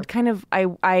 I did kind of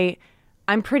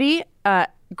I'm pretty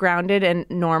grounded and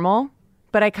normal,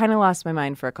 but I kind of lost my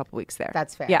mind for a couple weeks there.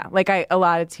 That's fair. Yeah, like a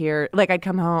lot of tears. Like I'd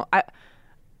come home.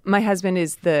 My husband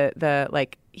is the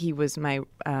like he was my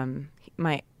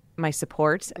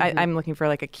support. I'm looking for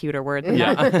like a cuter word than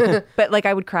that. But like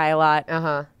I would cry a lot.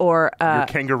 Or Your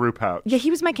kangaroo pouch. yeah, he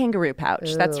was my kangaroo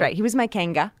pouch. That's right. He was my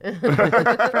kanga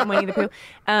from Winnie the Pooh.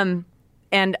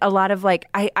 And a lot of like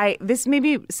I this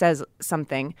maybe says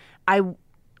something. The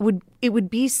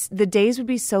days would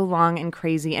be so long and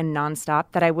crazy and nonstop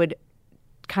that I would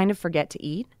kind of forget to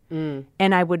eat. And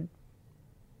I would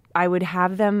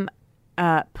have them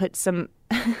put some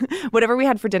whatever we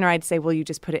had for dinner, I'd say, will you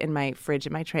just put it in my fridge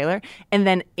in my trailer? And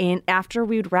then after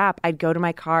we would wrap, I'd go to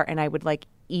my car and I would like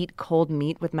eat cold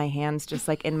meat with my hands just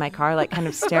like in my car, like kind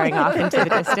of staring off into the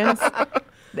distance,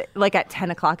 like at 10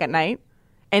 o'clock at night.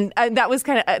 And that was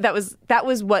kind of that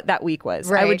was what that week was.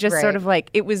 I would just sort of like,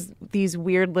 it was these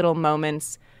weird little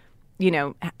moments, you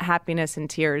know, happiness and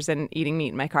tears and eating meat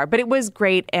in my car. But it was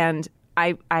great. And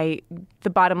the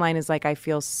bottom line is like, I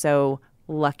feel so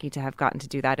lucky to have gotten to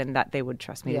do that and that they would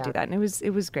trust me to do that. And it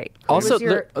was great. Also, I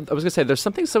was going to say, there's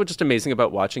something so just amazing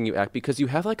about watching you act because you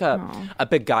have like a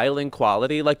beguiling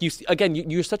quality. Like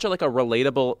you're such a like a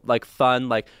relatable, like fun,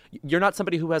 like you're not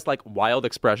somebody who has like wild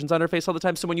expressions on her face all the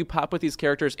time. So when you pop with these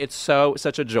characters, it's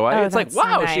such a joy. Oh, it's like, that's so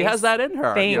wow, nice. she has that in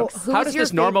her. You know, Thanks. how does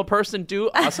this normal person do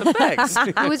awesome things?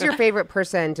 Who was your favorite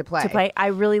person to play? I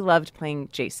really loved playing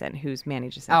Jason, who's Manny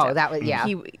Jacinto. Oh, that was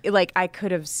He like I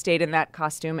could have stayed in that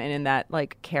costume and in that like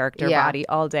character body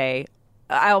all day.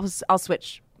 I'll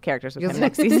switch characters with him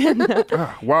next season.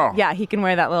 Wow. Yeah, he can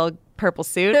wear that little purple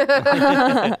suit.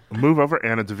 Move over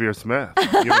Anna Devere Smith.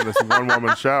 You're in this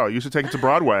one-woman show. You should take it to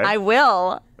Broadway. I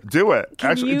will. Do it.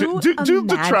 Can Actually, you do the imagine?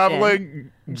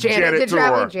 traveling Janet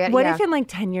tour. What if in like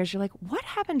 10 years you're like, what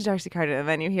happened to Darcy Carden? And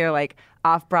then you hear like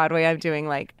off Broadway, I'm doing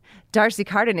like, Darcy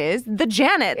Carden is the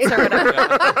Janet or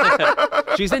whatever.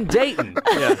 She's in Dayton.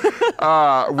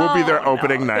 We'll be there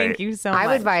opening night. Thank you so much. I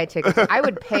would buy a ticket. I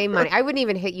would pay money. I wouldn't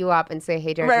even hit you up and say,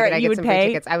 "Hey, Darcy, Right, can I you get would some pay?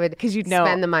 free tickets?" I would because you'd know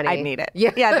spend the money. I'd need it.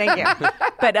 Yeah, Thank you.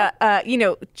 But you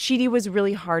know, Chidi was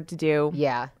really hard to do.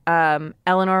 Yeah.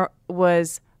 Eleanor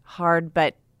was hard,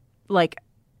 but like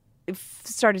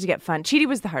started to get fun. Chidi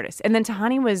was the hardest, and then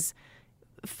Tahani was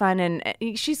fun, and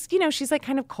she's like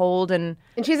kind of cold and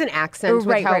she has an accent.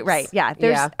 which helps. Right. Yeah,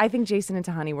 I think Jason and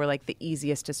Tahani were like the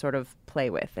easiest to sort of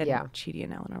play with, and Chidi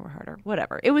and Eleanor were harder.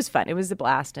 Whatever. It was fun. It was a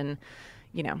blast, and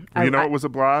it was a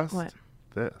blast? What?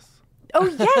 This. Oh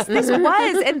yes, this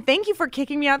was, and thank you for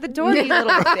kicking me out the door, you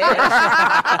little bitch.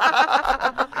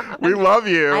 We love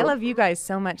you. I love you guys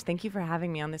so much. Thank you for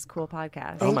having me on this cool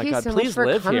podcast. Oh my you God! so much Please for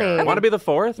live coming. here. Want to be the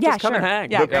fourth? Yeah, Just come and sure. hang.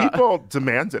 Yeah. The people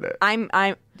demanded it. I'm.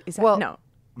 Is that, Well, no.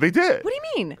 They did. What do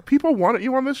you mean? People wanted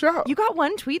you on the show. You got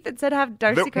one tweet that said have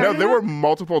Darcy No, Carter? there were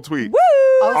multiple tweets.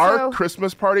 Woo! Our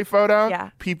Christmas party photo,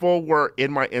 Yeah. people were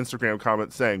in my Instagram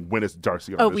comments saying, when is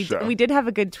Darcy on the show? We did have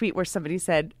a good tweet where somebody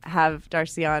said have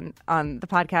Darcy on the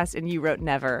podcast, and you wrote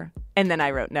never. And then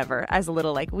I wrote never as a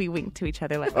little, like, we winked to each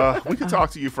other like, we could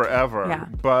talk to you forever, Yeah.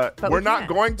 but we're we not can't.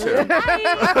 going to.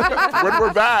 When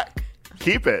we're back,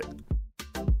 keep it.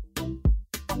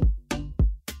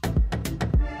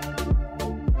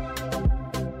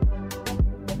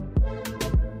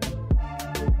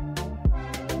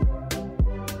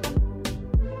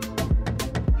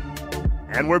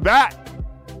 And we're back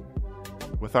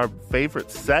with our favorite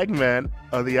segment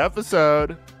of the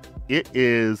episode. It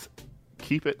is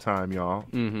Keep It time, y'all.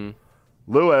 Mm-hmm.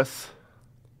 Lewis,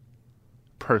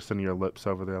 pursing your lips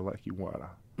over there like you wanna.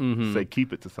 Mm-hmm. Say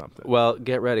keep it to something. Well,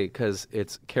 get ready, because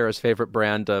it's Kara's favorite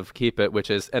brand of Keep It,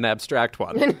 which is an abstract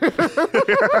one.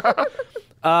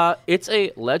 It's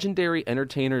a legendary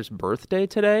entertainer's birthday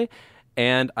today,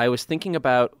 and I was thinking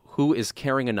about who is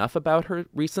caring enough about her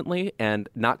recently and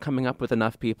not coming up with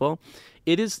enough people.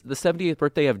 It is the 70th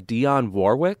birthday of Dionne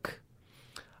Warwick.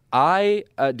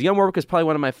 Dionne Warwick is probably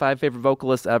one of my 5 favorite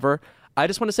vocalists ever. I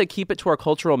just want to say keep it to our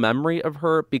cultural memory of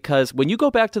her, because when you go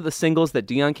back to the singles that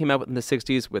Dionne came out with in the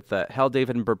 60s with Hal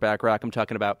David and Burt Bacharach, I'm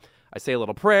talking about I Say a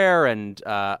Little Prayer and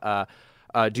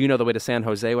Do You Know the Way to San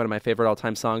Jose, one of my favorite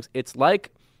all-time songs. It's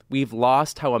like we've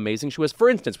lost how amazing she was. For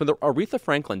instance, when Aretha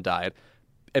Franklin died,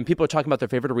 and people are talking about their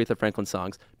favorite Aretha Franklin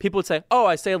songs, people would say, oh,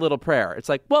 I Say a Little Prayer. It's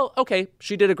like, well, okay,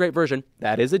 she did a great version.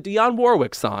 That is a Dionne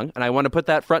Warwick song, and I want to put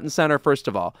that front and center first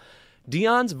of all.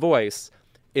 Dionne's voice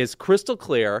is crystal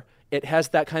clear. It has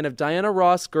that kind of Diana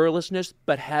Ross girlishness,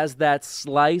 but has that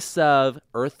slice of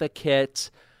Eartha Kitt,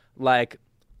 like,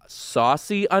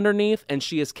 saucy underneath, and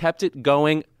she has kept it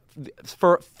going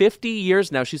for 50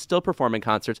 years now. She's still performing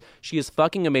concerts. She is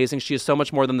fucking amazing. She is so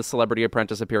much more than the Celebrity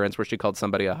Apprentice appearance where she called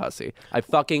somebody a hussy. I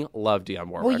fucking love Dionne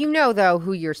Warwick. Well, you know, though,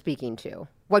 who you're speaking to.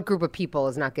 What group of people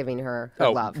is not giving her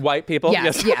love? White people?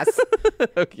 Yes.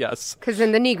 Yes. Because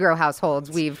in the Negro households,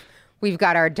 we've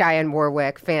got our Dionne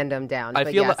Warwick fandom down. I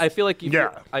feel like you.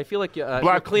 Yeah. I feel like you're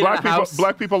Black cleaning the people, house.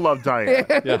 black people love Diane.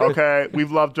 Okay,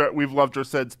 we've loved her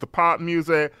since the pop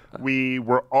music. We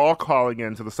were all calling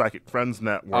into the Psychic Friends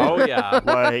Network. Oh yeah,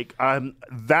 like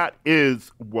that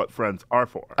is what friends are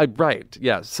for. Right?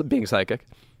 Yes, being psychic.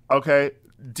 Okay,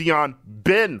 Dionne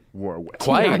Ben Warwick.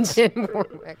 Quite. Dionne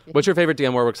Warwick. What's your favorite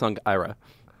Dionne Warwick song, Ira?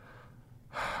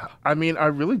 I mean, I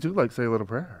really do like Say a Little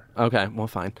Prayer. Okay, well,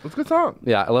 fine. It's a good song.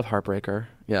 Yeah, I love Heartbreaker.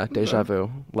 Yeah, Deja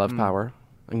Vu, Love Power.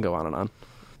 I can go on and on.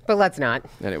 But let's not.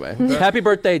 Anyway, happy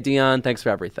birthday, Dionne. Thanks for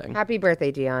everything. Happy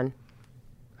birthday, Dionne.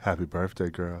 Happy birthday,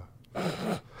 girl.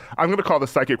 I'm going to call the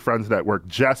Psychic Friends Network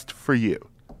just for you.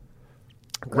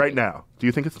 Great. Right now. Do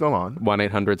you think it's still on?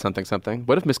 1-800 something something.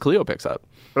 What if Miss Cleo picks up?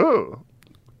 Oh,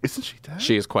 isn't she dead?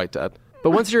 She is quite dead. But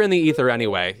once you're in the ether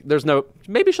anyway,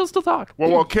 maybe she'll still talk.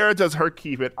 Well, while Kara does her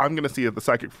keep it, I'm going to see if the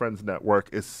Psychic Friends Network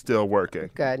is still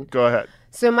working. Good. Go ahead.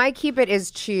 So my keep it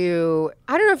is to,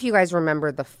 I don't know if you guys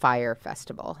remember the Fire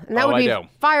Festival. And that would be I do.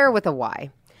 Fire with a Y.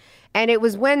 And it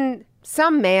was when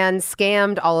some man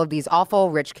scammed all of these awful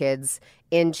rich kids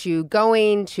into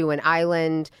going to an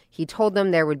island. He told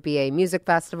them there would be a music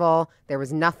festival. There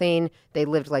was nothing. They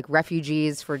lived like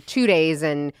refugees for 2 days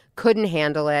and couldn't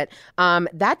handle it.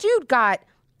 That dude got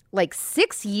like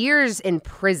 6 years in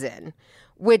prison,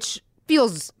 which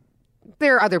feels...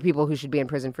 There are other people who should be in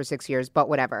prison for 6 years, but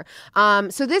whatever.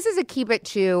 So this is a keep it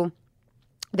to...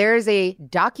 There is a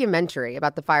documentary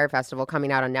about the Fire Festival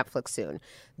coming out on Netflix soon.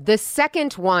 The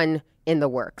second one in the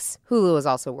works. Hulu is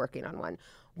also working on one.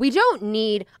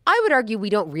 I would argue we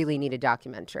don't really need a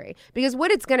documentary, because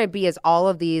what it's going to be is all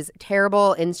of these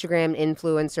terrible Instagram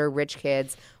influencer rich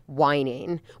kids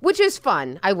whining, which is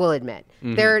fun, I will admit.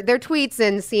 Mm-hmm. Their tweets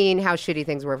and seeing how shitty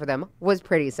things were for them was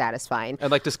pretty satisfying.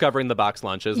 And like discovering the box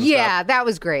lunches and Yeah, stuff. that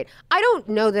was great. I don't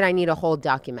know that I need a whole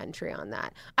documentary on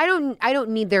that. I don't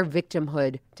need their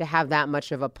victimhood to have that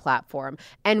much of a platform.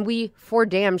 And we, for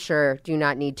damn sure, do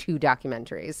not need 2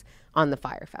 documentaries on the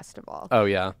Fire Festival. Oh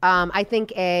yeah. I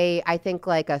think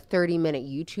like a 30-minute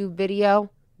YouTube video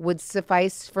would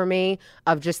suffice for me,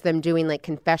 of just them doing like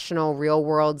confessional, real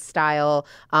world style,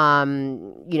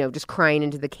 just crying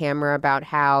into the camera about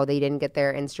how they didn't get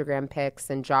their Instagram pics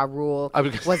and Ja Rule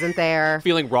wasn't there.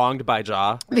 Feeling wronged by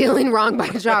Ja. Feeling wronged by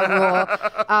Ja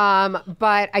Rule.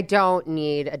 But I don't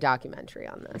need a documentary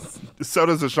on this. So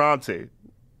does Ashanti.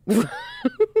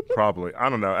 Probably. I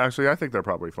don't know. Actually, I think they're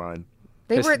probably fine.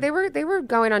 They were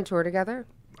going on tour together.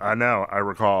 I know. I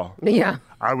recall. Yeah.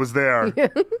 I was there.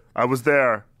 I was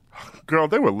there. Girl,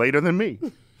 they were later than me.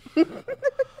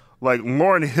 like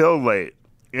Lauryn Hill late.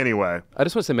 Anyway. I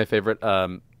just want to say my favorite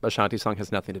Ashanti song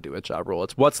has nothing to do with Ja Rule.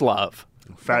 It's What's Love?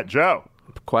 Fat Joe.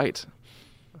 Quite.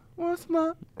 What's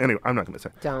love? Anyway, I'm not going to say.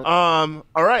 Don't.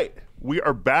 All right. We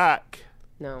are back.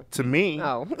 No. To me.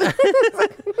 Oh.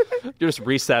 You're just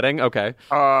resetting? Okay.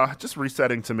 Just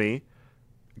resetting to me.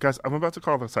 Guys, I'm about to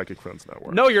call the Psychic Friends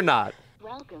Network. No, you're not.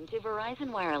 Welcome to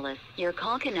Verizon Wireless. Your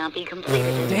call cannot be completed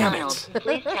as dialed.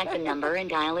 Please check the number and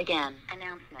dial again.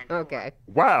 Announcement. Okay.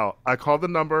 Wow. I called the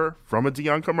number from a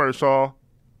Dion commercial.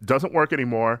 Doesn't work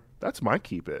anymore. That's my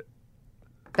keep it.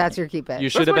 That's your keep it. You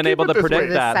should have been able to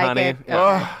predict that, honey.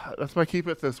 That's my keep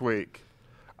it this week.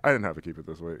 I didn't have a keep it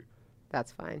this week.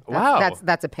 That's fine. Wow.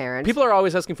 That's apparent. People are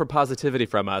always asking for positivity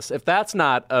from us. If that's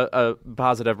not a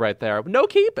positive right there, no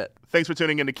keep it. Thanks for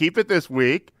tuning in to Keep It this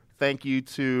week. Thank you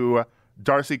to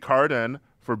Darcy Carden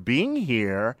for being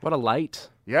here. What a light.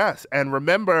 Yes. And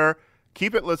remember,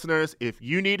 Keep It listeners, if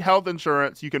you need health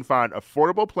insurance, you can find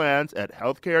affordable plans at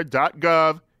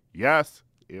healthcare.gov. Yes,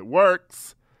 it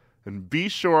works. And be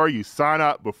sure you sign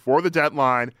up before the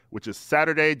deadline, which is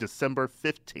Saturday, December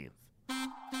 15th.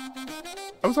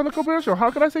 I was on the Colbert Show.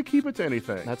 How could I say keep it to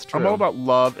anything? That's true. I'm all about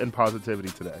love and positivity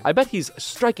today. I bet he's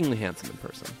strikingly handsome in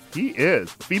person. He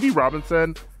is. Phoebe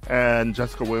Robinson and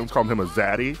Jessica Williams called him a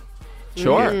zaddy.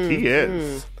 Sure. He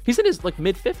is. He's in his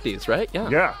mid-50s, right? Yeah.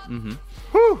 Yeah. Mm-hmm.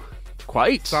 Whew.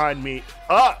 Quite. Sign me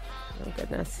up. Oh,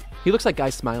 goodness. He looks like Guy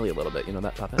Smiley a little bit. You know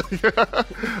that puppet?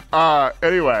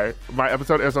 Anyway, my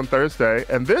episode airs on Thursday,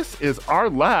 and this is our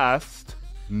last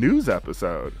news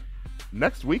episode.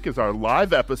 Next week is our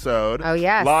live episode. Oh,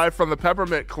 yes. Live from the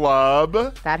Peppermint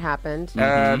Club. That happened.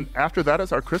 And after that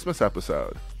is our Christmas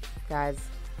episode. Guys,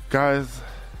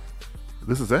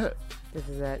 this is it. this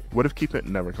is it. What if Keep It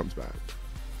never comes back?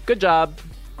 Good job.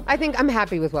 I think I'm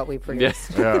happy with what we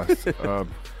produced. Yes.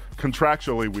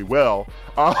 Contractually, we will.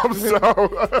 So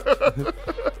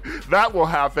that will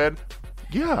happen.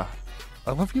 Yeah.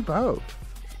 I love you both.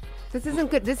 This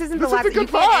isn't good. This isn't This the last. is a You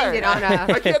can't end it on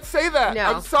a. I can't say that. No.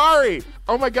 I'm sorry.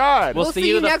 Oh my God. We'll see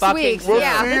you next week. We'll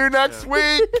Yeah. see you next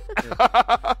week.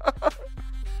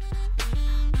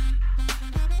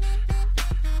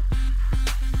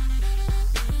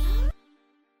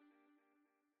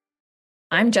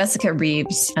 I'm Jessica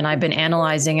Reeves, and I've been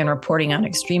analyzing and reporting on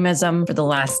extremism for the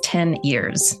last 10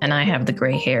 years, and I have the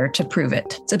gray hair to prove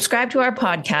it. Subscribe to our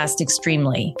podcast,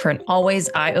 Extremely, for an always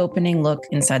eye-opening look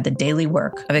inside the daily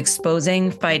work of exposing,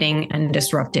 fighting, and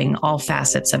disrupting all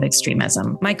facets of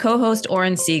extremism. My co-host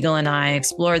Oren Siegel and I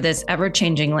explore this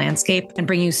ever-changing landscape and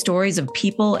bring you stories of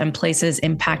people and places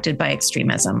impacted by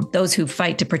extremism, those who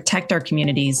fight to protect our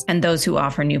communities, and those who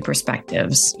offer new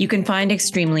perspectives. You can find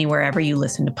Extremely wherever you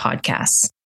listen to podcasts.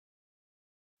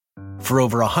 For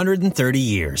over 130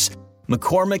 years,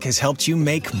 McCormick has helped you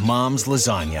make Mom's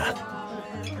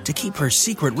lasagna to keep her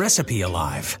secret recipe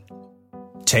alive.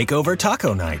 Take over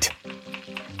taco night,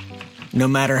 no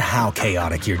matter how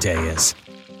chaotic your day is.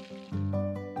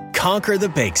 Conquer the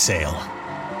bake sale,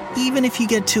 even if you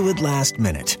get to it last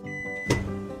minute.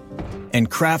 And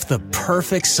craft the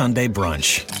perfect Sunday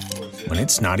brunch when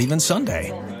it's not even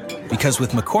Sunday. Because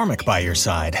with McCormick by your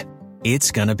side,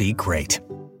 it's gonna be great.